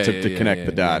things to connect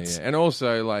the dots. And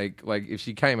also, like if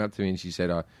she came up to me and she said,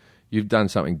 "Oh, you've done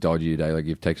something dodgy today, like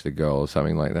you've texted a girl or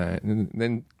something like that," and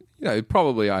then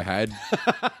probably I had.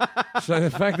 So the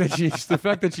fact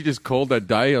that she just called that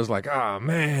day, I was like, "Oh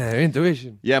man,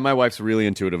 intuition." Yeah, my wife's really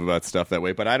intuitive about stuff that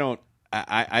way, but I don't.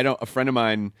 A friend of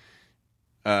mine.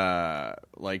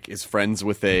 Is friends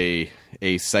with a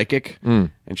psychic,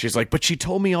 and she's like, but she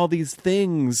told me all these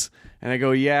things, and I go,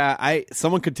 yeah,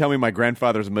 someone could tell me my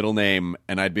grandfather's middle name,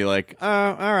 and I'd be like, oh,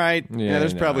 all right,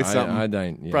 there's probably something. I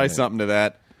don't, probably something to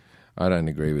that. I don't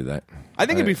agree with that. I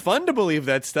think it'd be fun to believe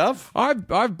that stuff.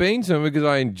 I've been to them because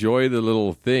I enjoy the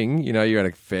little thing. You're at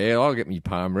a fair. I'll get me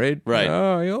palm read. Right.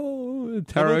 Oh,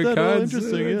 tarot cards.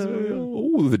 Interesting. Yeah.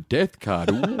 Oh, the death card.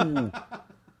 Ooh.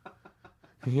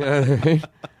 You know what I mean?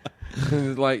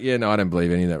 It's like, I don't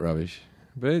believe any of that rubbish.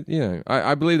 But,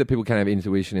 I believe that people can have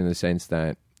intuition in the sense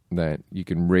that you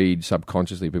can read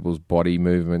subconsciously people's body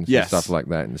movements and stuff like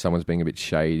that, and someone's being a bit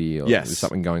shady, or there's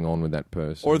something going on with that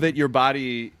person. Or that your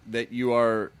body, that you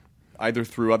are either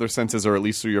through other senses or at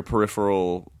least through your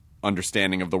peripheral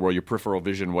understanding of the world, your peripheral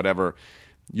vision, whatever,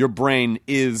 your brain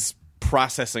is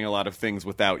processing a lot of things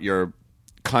without your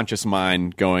conscious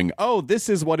mind going, oh, this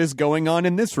is what is going on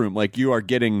in this room. Like you're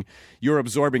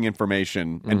absorbing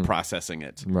information and processing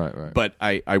it. Right. But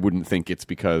I wouldn't think it's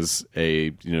because a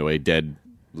dead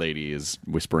lady is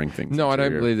whispering things. No, I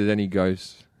don't believe there's any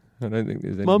ghosts. I don't think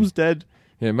there's any. Mum's dead.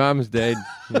 Yeah, Mum's dead.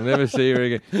 You'll never see her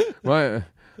again.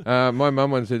 My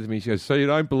mum once said to me, she goes, so you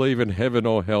don't believe in heaven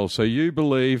or hell, so you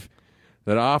believe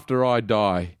that after I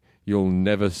die, you'll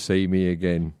never see me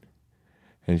again.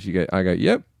 And I go,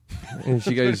 yep. And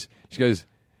she goes,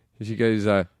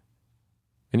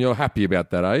 and you're happy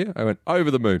about that, are you? I went,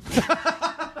 over the moon.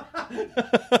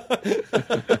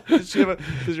 Does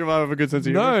your mom have a good sense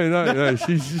of humor? No.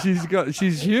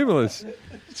 She's humorless.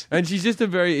 And she's just a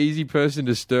very easy person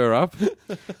to stir up.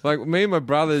 Like me and my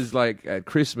brothers, like at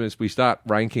Christmas, we start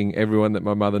ranking everyone that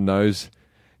my mother knows,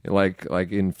 like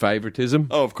in favoritism.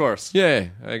 Oh, of course. Yeah.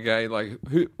 Okay. Like,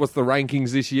 what's the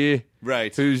rankings this year?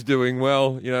 Right. Who's doing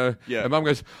well? Yeah. And Mum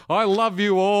goes, I love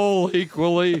you all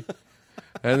equally.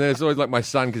 And there's always like my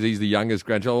son, because he's the youngest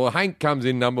grandchild. Well, Hank comes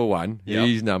in number one. Yep.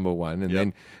 He's number one.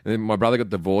 And then my brother got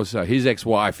divorced. So his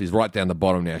ex-wife is right down the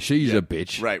bottom now. She's a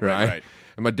bitch. Right.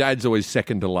 And my dad's always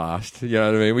second to last. You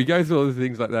know what I mean? We go through all the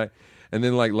things like that. And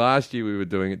then like last year we were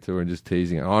doing it to her and just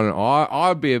teasing her.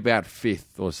 I'd be about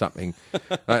fifth or something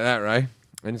like that, right?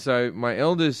 And so my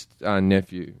eldest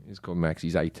nephew is called Max.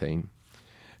 He's 18.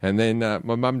 And then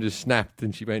my mum just snapped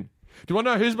and she went, do you want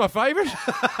to know who's my favourite?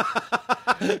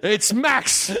 It's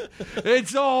Max.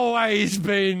 It's always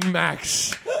been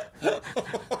Max.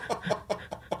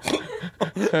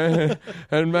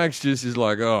 And Max just is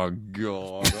like, oh,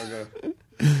 God.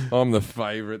 I'm the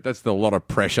favourite. That's a lot of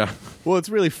pressure. Well, it's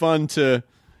really fun to...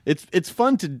 It's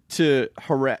fun to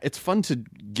harass... It's fun to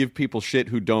give people shit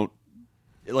who don't...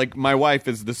 Like, my wife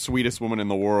is the sweetest woman in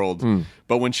the world,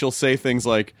 but when she'll say things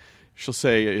like... She'll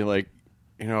say, like...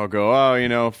 I'll go, I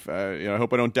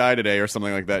hope I don't die today or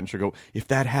something like that. And she'll go, if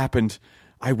that happened,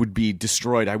 I would be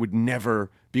destroyed. I would never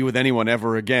be with anyone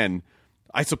ever again.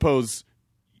 I suppose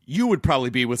you would probably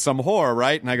be with some whore,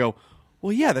 right? And I go,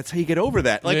 well, yeah, that's how you get over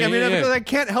that. Like, I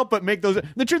can't help but make those.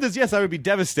 The truth is, yes, I would be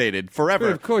devastated forever.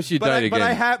 But of course you date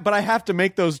again. But I have to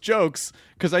make those jokes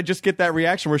because I just get that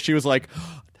reaction where she was like,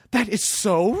 that is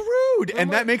so rude.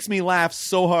 And that makes me laugh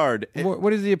so hard.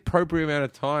 What is the appropriate amount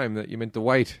of time that you're meant to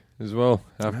wait as well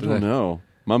after that? I don't know.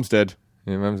 Mum's dead.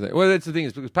 Yeah, Mum's dead. Well, that's the thing,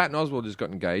 is because Patton Oswalt just got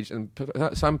engaged, and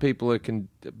some people are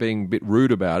being a bit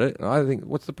rude about it. And I think,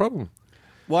 what's the problem?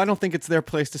 Well, I don't think it's their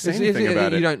place to say anything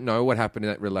about it. You don't know what happened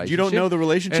in that relationship. You don't know the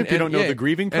relationship. You don't know the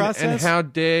grieving process. And how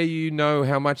dare you know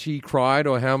how much he cried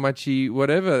or how much he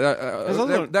whatever.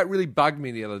 That really bugged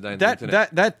me the other day.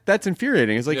 That's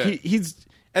infuriating. It's like he's.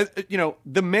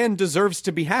 The man deserves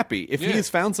to be happy. If he has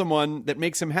found someone that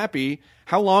makes him happy,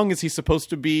 how long is he supposed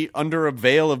to be under a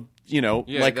veil of,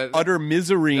 utter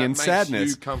misery and sadness? That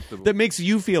makes you comfortable. That makes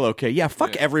you feel okay. Yeah,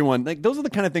 fuck everyone. Like, those are the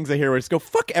kind of things I hear where I just go,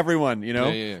 fuck everyone,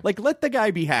 Like, let the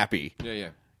guy be happy.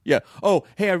 Yeah. Oh,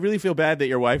 hey, I really feel bad that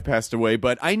your wife passed away,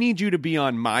 but I need you to be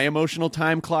on my emotional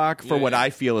time clock for what I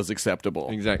feel is acceptable.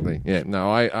 Exactly. Yeah.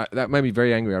 No, I that made me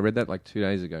very angry. I read that like 2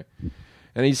 days ago.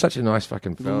 And he's such a nice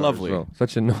fucking fella. Lovely. As well.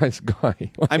 Such a nice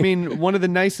guy. I mean, one of the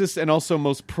nicest and also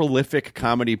most prolific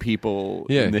comedy people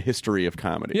in the history of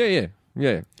comedy.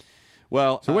 Yeah.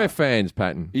 Well, So we're fans,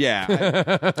 Patton. yeah,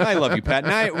 I love you, Pat.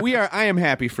 And I am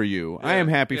happy for you. I am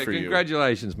happy for you.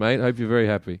 Congratulations, mate. Hope you're very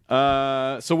happy.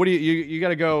 So what do you got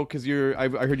to go because I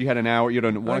heard you had an hour. You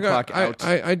don't 1 o'clock out.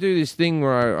 I do this thing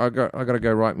where I got to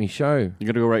go write me show. You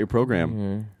got to go write your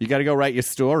program. You got to go write your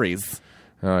stories.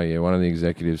 Oh yeah, one of the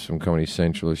executives from Comedy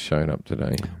Central has shown up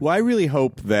today. Well, I really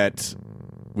hope that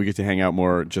we get to hang out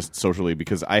more just socially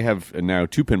because I have now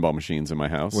 2 pinball machines in my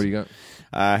house. What do you got?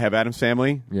 I have Addams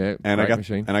Family. Yeah, and I great got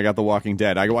machine. and I got The Walking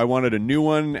Dead. I wanted a new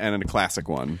one and a classic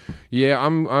one. Yeah,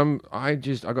 I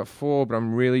got 4, but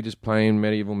I'm really just playing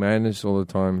Medieval Madness all the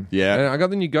time. Yeah. And I got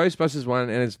the new Ghostbusters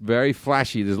one, and it's very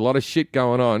flashy. There's a lot of shit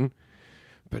going on,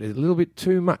 but it's a little bit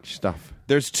too much stuff.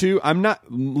 There's 2.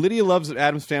 Lydia loves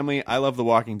Addams Family. I love The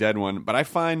Walking Dead one, but I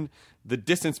find the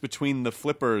distance between the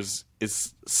flippers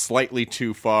is slightly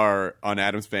too far on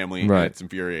Addams Family, Right. and it's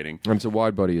infuriating. And it's a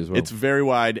wide body as well. It's very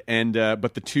wide, and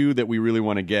but the 2 that we really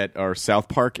want to get are South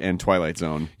Park and Twilight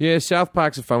Zone. Yeah, South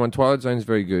Park's a fun one. Twilight Zone's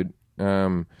very good.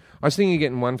 I was thinking of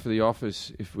getting one for The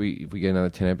Office if we get another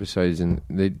 10 episodes, and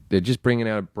they're just bringing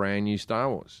out a brand new Star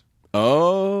Wars.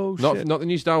 Oh, shit. Not the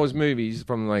new Star Wars movies,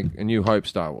 from like A New Hope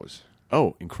Star Wars.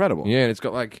 Oh, incredible. Yeah, and it's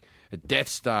got like a Death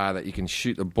Star that you can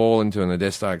shoot the ball into, and the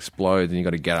Death Star explodes, and you got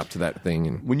to get up to that thing.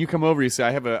 And When you come over, you see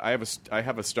I have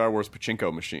a Star Wars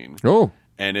pachinko machine. oh,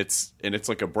 And it's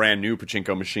like a brand new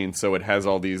pachinko machine, so it has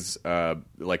all these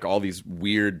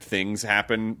weird things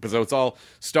happen because it's all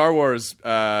Star Wars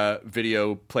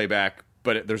video playback,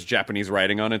 but there's Japanese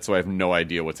writing on it, so I have no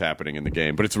idea what's happening in the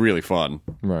game. But it's really fun.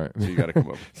 right. So you got to come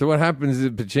over. So what happens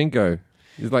at pachinko?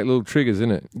 There's like little triggers,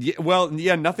 isn't it?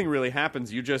 Yeah, nothing really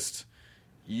happens.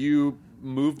 You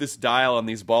move this dial, and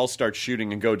these balls start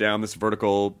shooting and go down this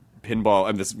vertical pinball.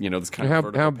 And this kind of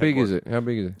vertical How big pinboard. is it? How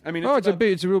big is it? I mean,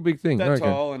 it's a real big thing. that Okay.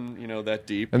 tall and that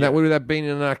deep. And Yeah. would have been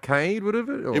in an arcade? Would have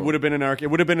it? Or? It would have been it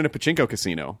would have been in a pachinko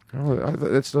casino. Oh, I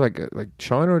thought that's like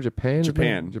China or Japan?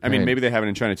 Japan. I mean, maybe they have it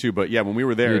in China too, but yeah, when we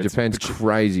were there, Yeah, Japan's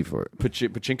crazy for it.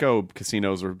 Pachinko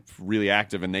casinos are really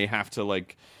active, and they have to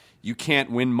you can't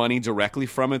win money directly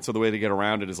from it. So the way to get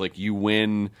around it is you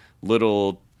win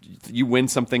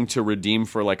something to redeem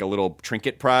for a little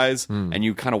trinket prize, and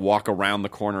you kind of walk around the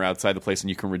corner outside the place, and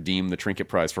you can redeem the trinket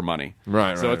prize for money.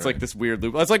 Right. So it's like this weird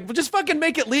loop. I was like, well, just fucking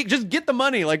make it legal. Just get the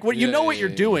money. What what you're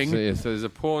doing. So there's a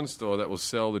porn store that will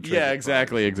sell the drink. Yeah,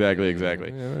 exactly. Yeah, that makes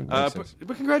sense.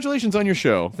 But congratulations on your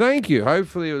show. Thank you.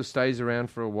 Hopefully it stays around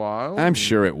for a while. I'm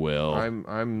sure it will.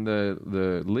 I'm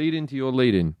the lead into your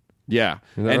lead in. Yeah,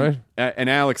 Is that right? And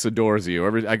Alex adores you.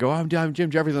 I go, I'm Jim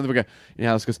Jeffries on the guy, and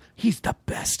Alex goes, he's the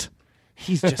best.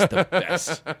 He's just the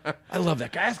best. I love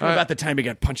that guy. Ask him about the time he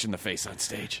got punched in the face on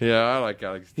stage. Yeah, I like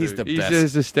Alex too. He's the best.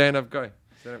 He's a stand-up guy.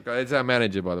 It's our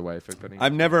manager, by the way.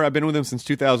 I've been with him since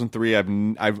 2003. I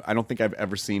don't think I've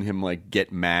ever seen him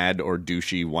get mad or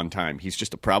douchey one time. He's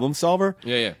just a problem solver.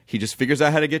 Yeah. He just figures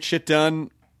out how to get shit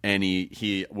done, and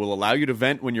he will allow you to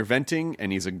vent when you're venting,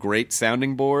 and he's a great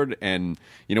sounding board. And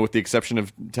with the exception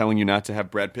of telling you not to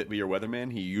have Brad Pitt be your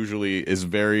weatherman, he usually is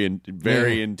very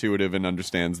intuitive and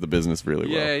understands the business really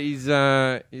well. Yeah, he's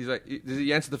like, does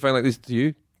he answer the phone like this to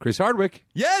you? Chris Hardwick.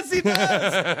 Yes, he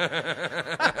does.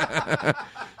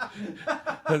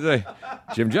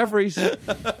 Jim Jeffries.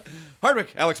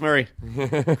 Hardwick, Alex Murray,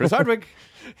 Chris Hardwick,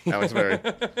 Alex Murray,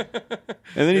 and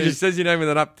then he He just says your name with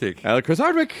an uptick. Chris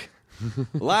Hardwick.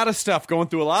 A lot of stuff going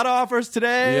through a lot of offers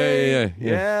today.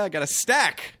 Yeah. I got a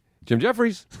stack. Jim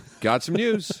Jeffries. Got some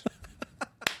news.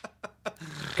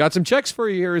 Got some checks for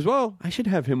you here as well. I should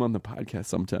have him on the podcast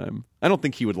sometime. I don't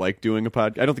think he would like doing a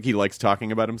podcast. I don't think he likes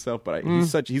talking about himself, but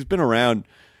he's been around.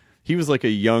 He was like a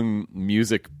young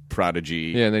music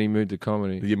prodigy. Yeah, and then he moved to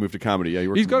comedy. He moved to comedy. Yeah, he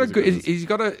worked He's in got the a good. music He's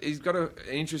got an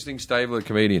interesting stable of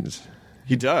comedians.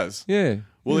 He does. Yeah.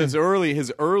 Well, his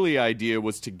early idea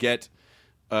was to get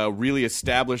really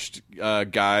established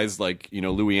guys like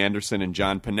Louis Anderson and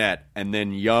John Panette, and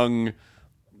then young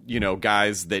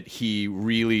guys that he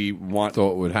really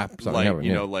Thought would happen. like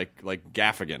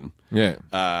Gaffigan,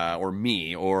 or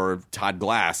me, or Todd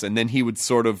Glass, and then he would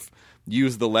sort of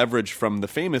use the leverage from the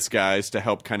famous guys to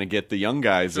help kind of get the young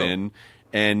guys in,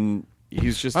 and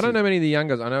he's just. I don't know many of the young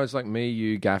guys. I know it's like me,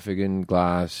 you, Gaffigan,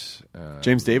 Glass,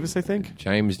 James Davis, I think.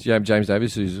 James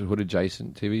Davis, who's a Hood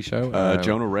Adjacent TV show.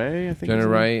 Jonah Ray, I think. Jonah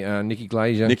Ray, Nikki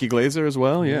Glazer. Nikki Glazer as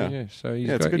well. Yeah. So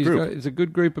it's a good group. It's a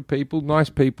good group of people, nice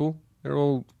people. They're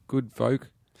all good folk.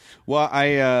 Well,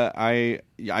 I'm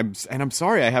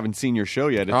sorry I haven't seen your show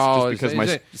yet. It's just because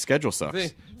my schedule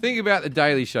sucks. Think about the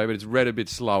Daily Show, but it's read a bit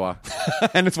slower,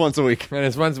 and it's once a week. and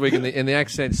it's once a week, and the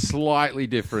accent's slightly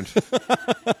different.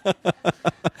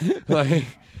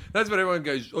 That's what everyone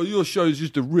goes, oh, your show's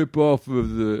just a rip-off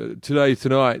of the Today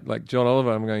Tonight, like John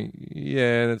Oliver. I'm going,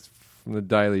 yeah, that's from The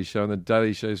Daily Show, and The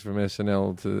Daily Show's from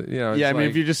SNL to, you know. Yeah, I mean,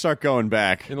 if you just start going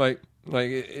back.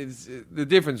 It's the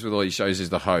difference with all these shows is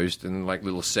the host and like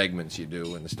little segments you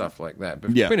do and stuff like that.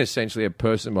 But Yeah. quintessentially, a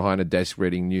person behind a desk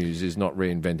reading news is not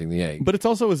reinventing the egg. But it's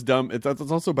also as dumb. It's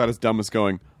also about as dumb as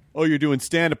going, oh, you're doing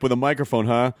stand-up with a microphone,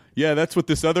 huh? Yeah, that's what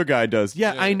this other guy does.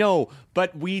 Yeah, I know,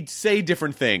 but we say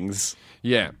different things.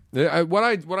 Yeah, what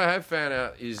I have found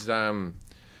out is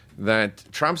that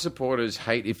Trump supporters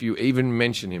hate if you even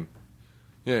mention him.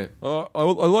 Yeah, I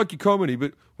like your comedy,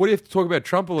 but what do you have to talk about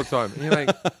Trump all the time? And you're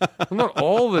like, well, not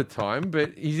all the time,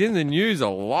 but he's in the news a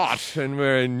lot, and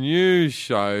we're a news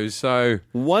show, so...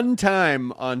 One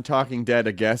time on Talking Dead,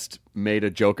 a guest made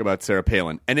a joke about Sarah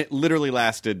Palin, and it literally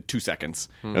lasted 2 seconds.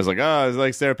 I was like, oh, it's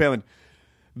like Sarah Palin.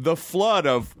 The flood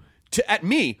of... at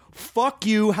me, fuck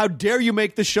you, how dare you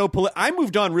make the show political. I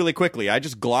moved on really quickly. I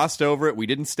just glossed over it. We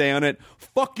didn't stay on it.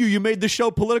 Fuck you, you made the show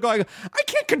political. I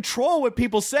can't control what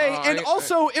people say.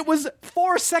 Also, it was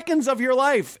 4 seconds of your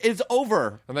life. It's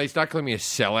over. And they start calling me a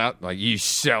sellout. Like, you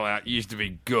sellout, you used to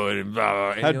be good. And blah,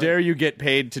 blah. And how dare you get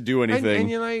paid to do anything? And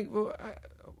you're like, well,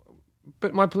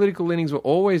 but my political leanings were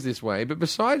always this way. But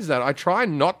besides that, I try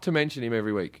not to mention him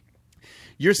every week.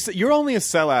 You're only a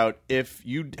sellout if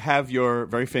you have your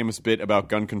very famous bit about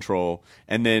gun control,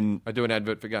 and then I do an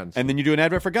advert for guns, and then you do an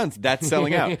advert for guns. That's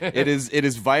selling out. It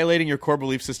is violating your core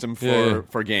belief system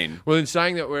for gain. Well, in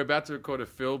saying that, we're about to record a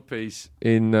field piece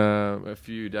in a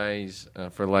few days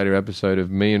for a later episode of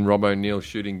me and Rob O'Neill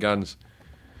shooting guns.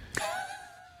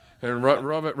 And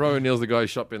Rob O'Neill's the guy who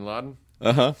shot Bin Laden.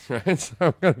 Uh-huh. Right? So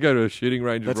I'm going to go to a shooting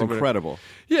range. That's incredible.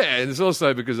 Yeah, and it's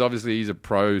also because obviously he's a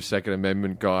pro Second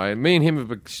Amendment guy. And me and him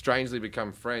have strangely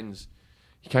become friends.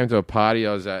 He came to a party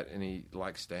I was at, and he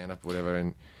liked stand-up,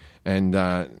 whatever, and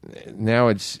now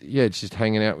it's just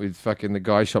hanging out with fucking the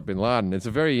guy who shot Bin Laden. It's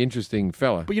a very interesting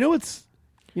fella. But you know what's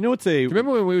Do you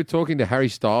remember when we were talking to Harry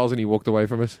Styles and he walked away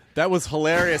from us? That was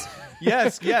hilarious.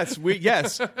 Yes. It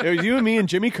was you and me and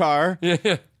Jimmy Carr.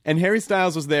 Yeah. And Harry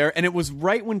Styles was there, and it was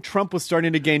right when Trump was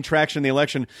starting to gain traction in the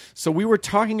election. So we were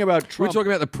talking about Trump. We were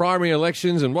talking about the primary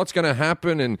elections and what's going to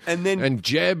happen, and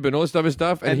Jeb and all this other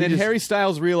stuff. And then Harry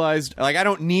Styles realized, like, I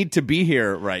don't need to be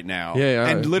here right now. Yeah,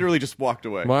 and literally just walked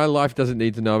away. My life doesn't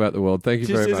need to know about the world. Thank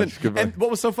you very much. Goodbye. And what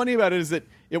was so funny about it is that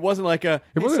it wasn't like a.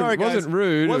 It wasn't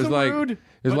rude. It wasn't rude.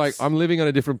 It was like, I'm living on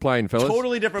a different plane, fellas.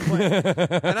 Totally different plane.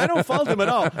 And I don't fault him at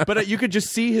all. But you could just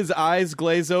see his eyes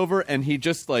glaze over, and he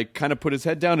just like kind of put his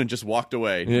head down and just walked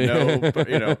away. And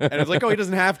it's like, oh, he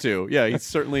doesn't have to. Yeah, he's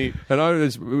certainly.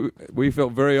 And we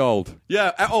felt very old.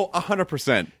 Yeah.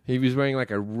 100%. He was wearing like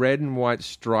a red and white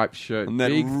striped shirt, and that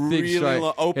big, really thick stripe,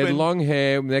 open, had long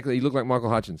hair. He looked like Michael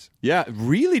Hutchins. Yeah,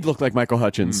 really looked like Michael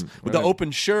Hutchins with the open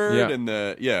shirt and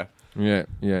the Yeah.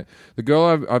 The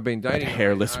girl I've been dating, that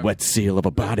hairless wet seal of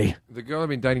a body. The girl I've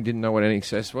been dating didn't know what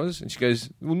NXS was, and she goes,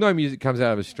 "Well, no music comes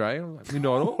out of Australia." I'm like, "We're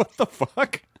not all." What the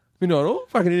fuck? We're not all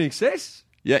fucking NXS.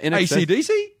 Yeah, NXS.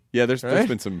 AC/DC. Yeah, there's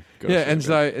been some. And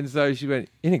so she went,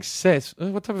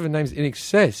 "NXS. What type of a name's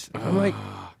NXS?" I'm like,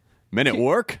 Men at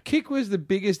Work? Kick was the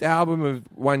biggest album of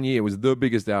one year. It was the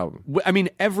biggest album. I mean,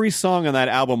 every song on that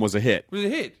album was a hit. It was a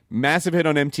hit. Massive hit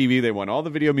on MTV. They won all the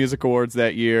Video Music Awards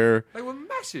that year. They were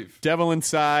massive. Devil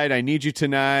Inside, I Need You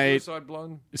Tonight. Suicide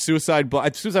Blonde. Suicide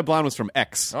Blonde was from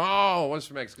X. Oh, it was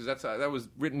from X, because that was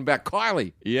written about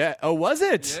Kylie. Yeah. Oh, was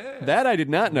it? Yeah. That I did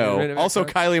not know. Also,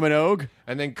 Kylie Minogue.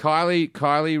 And then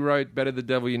Kylie wrote Better the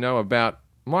Devil You Know about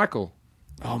Michael.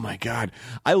 Oh, my God.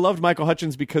 I loved Michael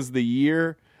Hutchins because the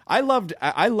year... I loved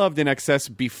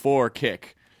NXS before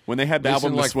Kick, when they had the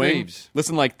album The Swing. Thieves.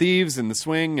 Listen Like Thieves and The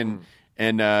Swing,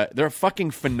 and they're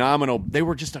fucking phenomenal. They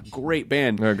were just a great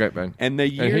band. They're a great band. And the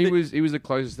year he was the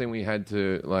closest thing we had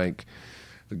to like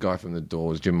the guy from The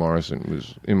Doors, Jim Morrison,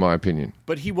 was, in my opinion.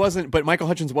 But he wasn't. But Michael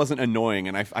Hutchins wasn't annoying,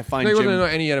 and I find he Jim. wasn't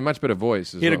annoying, and he had a much better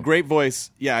voice. He had a great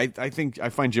voice. Yeah, I think I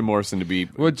find Jim Morrison to be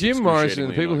Jim Morrison.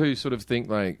 The people annoying. who sort of think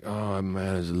like, oh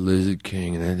man, there's a Lizard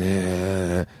King,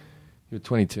 and you're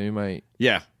 22, mate.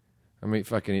 Yeah. I mean,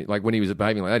 fucking, like when he was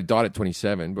behaving like that, he died at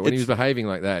 27, but when he was behaving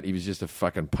like that, he was just a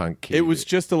fucking punk kid. It was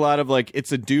just a lot of like,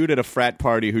 it's a dude at a frat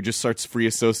party who just starts free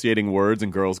associating words,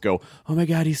 and girls go, oh my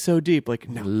God, he's so deep. Like,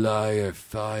 no. Liar,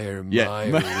 fire,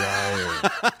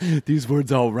 liar. These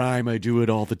words all rhyme. I do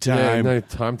it all the time. Yeah, no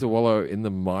time to wallow in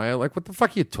the mire. Like, what the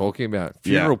fuck are you talking about?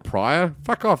 Funeral prior?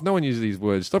 Fuck off. No one uses these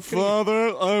words. Stop.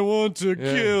 Father, I want to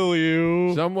kill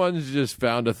you. Someone's just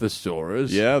found a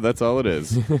thesaurus. Yeah, that's all it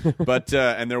is. But,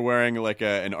 and they're wearing like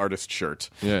an artist shirt.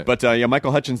 Yeah. But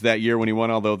Michael Hutchins that year when he won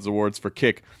all those awards for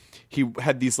Kick, he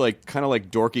had these like kind of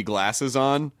like dorky glasses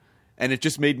on, and it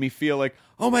just made me feel like,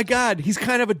 oh my God, he's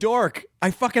kind of a dork.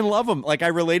 I fucking love him. Like, I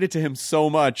related to him so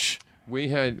much. We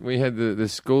had the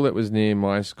school that was near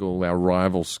my school, our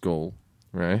rival school,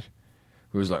 right?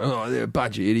 It was like, oh, they're a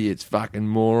bunch of idiots, fucking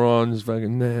morons,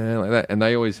 fucking like that. And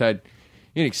they always had,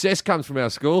 In Excess comes from our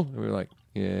school. And we were like,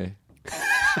 yeah.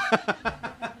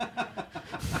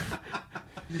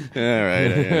 All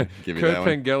right, give you Kurt that one.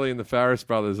 Pengelly and the Farris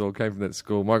brothers all came from that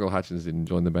school. Michael Hutchins didn't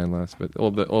join the band last, but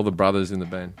all the brothers in the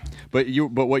band. But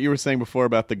what you were saying before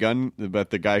about the gun, about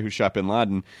the guy who shot bin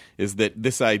Laden, is that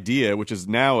this idea, which is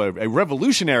now a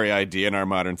revolutionary idea in our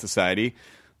modern society,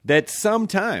 that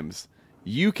sometimes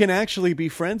you can actually be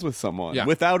friends with someone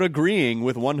without agreeing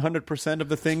with 100% of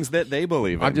the things that they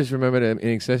believe in. I've just remembered an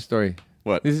In Excess story.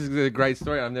 What? This is a great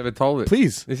story. I've never told it.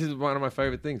 Please. This is one of my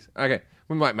favorite things. Okay.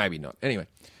 We might, maybe not. Anyway.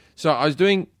 So I was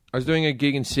doing a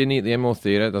gig in Sydney at the Enmore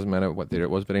Theatre. It doesn't matter what theatre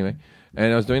it was, but anyway.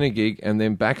 And I was doing a gig, and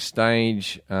then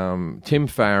backstage, Tim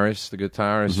Farris, the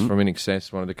guitarist from In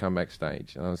Excess, wanted to come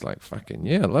backstage. And I was like, fucking,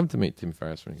 yeah, I'd love to meet Tim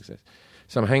Farris from In Excess.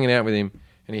 So I'm hanging out with him,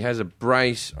 and he has a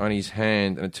brace on his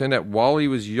hand. And it turned out while he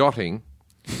was yachting,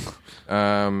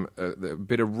 a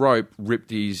bit of rope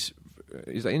ripped his...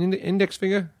 Is that an index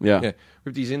finger? Yeah.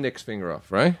 Ripped his index finger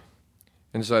off, right?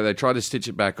 And so they tried to stitch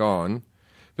it back on.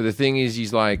 But the thing is,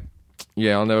 he's like,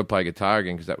 yeah, I'll never play guitar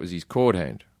again because that was his chord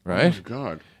hand, right? Oh,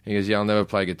 God. He goes, yeah, I'll never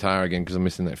play guitar again because I'm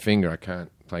missing that finger. I can't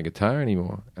play guitar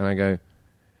anymore. And I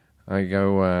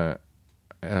go,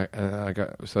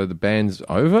 so the band's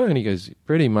over? And he goes,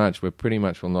 pretty much. We're pretty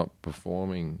much will not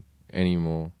performing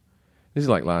anymore. This is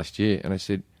like last year. And I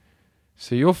said,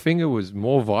 so your finger was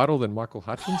more vital than Michael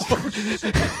Hutchins?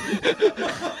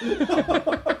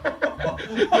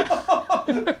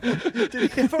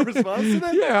 Did he have a response to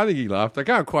that? Yeah, I think he laughed. I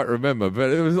can't quite remember, but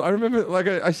it was. I remember, like,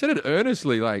 I said it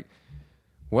earnestly, like,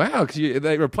 wow, because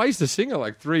they replaced the singer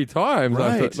like 3 times.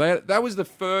 Right. I thought, that was the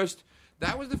first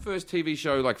TV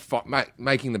show, like,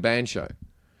 making the band show,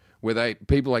 where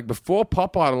people, like, before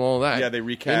Pop Idol and all that. Yeah, they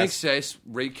recast. In Excess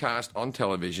recast on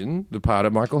television the part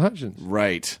of Michael Hutchins.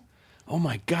 Right. Oh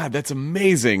my God, that's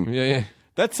amazing. Yeah.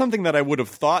 That's something that I would have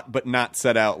thought but not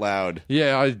said out loud.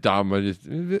 Yeah, I was dumb.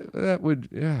 That would,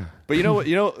 yeah. But you know what?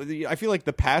 I feel like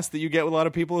the pass that you get with a lot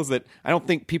of people is that I don't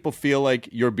think people feel like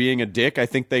you're being a dick. I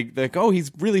think they like, oh,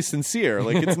 he's really sincere.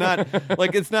 Like it's not.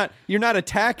 You're not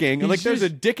attacking. Like there's a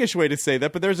dickish way to say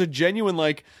that, but there's a genuine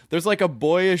there's like a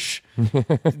boyish.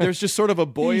 There's just sort of a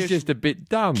boyish. He's just a bit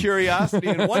dumb. Curiosity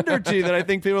and wonder to you that I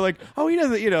think people are like, oh, he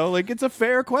doesn't. Like it's a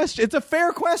fair question. It's a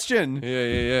fair question.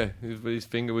 Yeah. His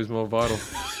finger was more vital.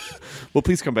 Well,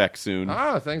 please come back soon.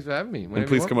 Thanks for having me. And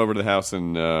please come over to the house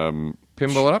and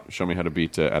pinball it up. Show me how to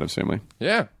beat Addams Family.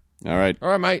 Yeah. All right,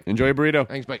 mate. Enjoy a burrito.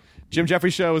 Thanks, mate. Jim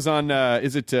Jeffries Show is on.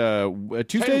 Is it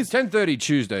Tuesdays? 10:30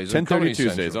 Tuesdays. 10:30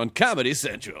 Tuesdays on Comedy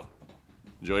Central.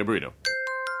 Enjoy a burrito.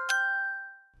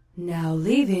 Now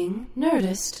leaving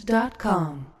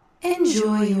Nerdist.com.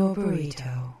 Enjoy your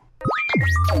burrito.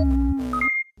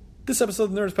 This episode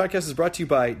of the Nerdist Podcast is brought to you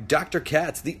by Dr.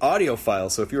 Katz, the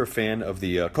audiophile. So if you're a fan of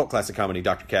the cult classic comedy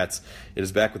Dr. Katz, it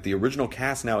is back with the original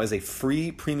cast now as a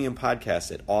free premium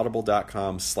podcast at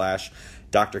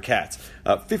audible.com/Dr. Katz.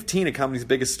 15 of comedy's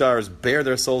biggest stars bare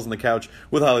their souls on the couch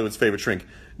with Hollywood's favorite shrink,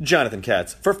 Jonathan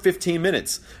Katz, for 15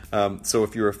 minutes. So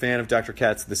if you're a fan of Dr.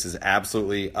 Katz, this is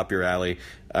absolutely up your alley.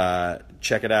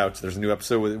 Check it out. There's a new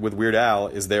episode with Weird Al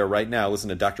is there right now. Listen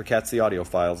to Dr. Katz, the audio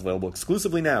files, available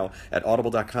exclusively now at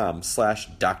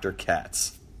audible.com/Dr.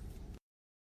 Katz.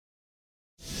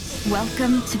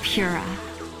 Welcome to Pura,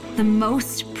 the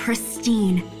most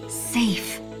pristine,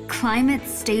 safe,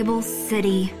 climate-stable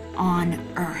city on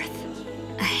Earth.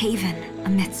 A haven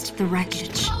amidst the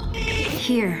wreckage.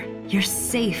 Here, you're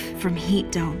safe from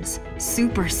heat domes,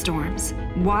 superstorms,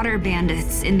 water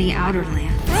bandits in the outer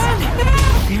lands.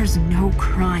 There's no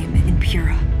crime in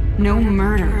Pura. No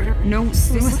murder, no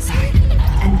suicide.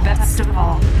 And best of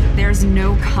all, there's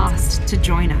no cost to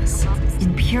join us.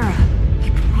 In Pura, we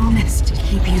promise to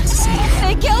keep you safe.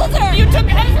 They killed her! You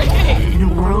took everything! In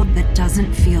a world that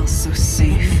doesn't feel so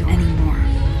safe anymore,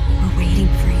 we're waiting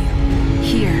for you.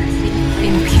 Here,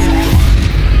 in Pura.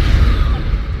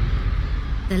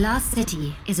 The Last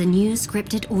City is a new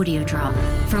scripted audio drama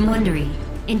from Wondery.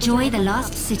 Enjoy The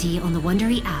Last City on the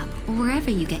Wondery app or wherever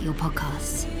you get your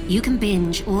podcasts. You can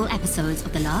binge all episodes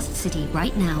of The Last City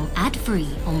right now, ad-free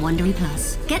on Wondery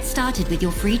Plus. Get started with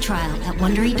your free trial at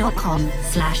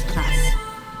Wondery.com/plus.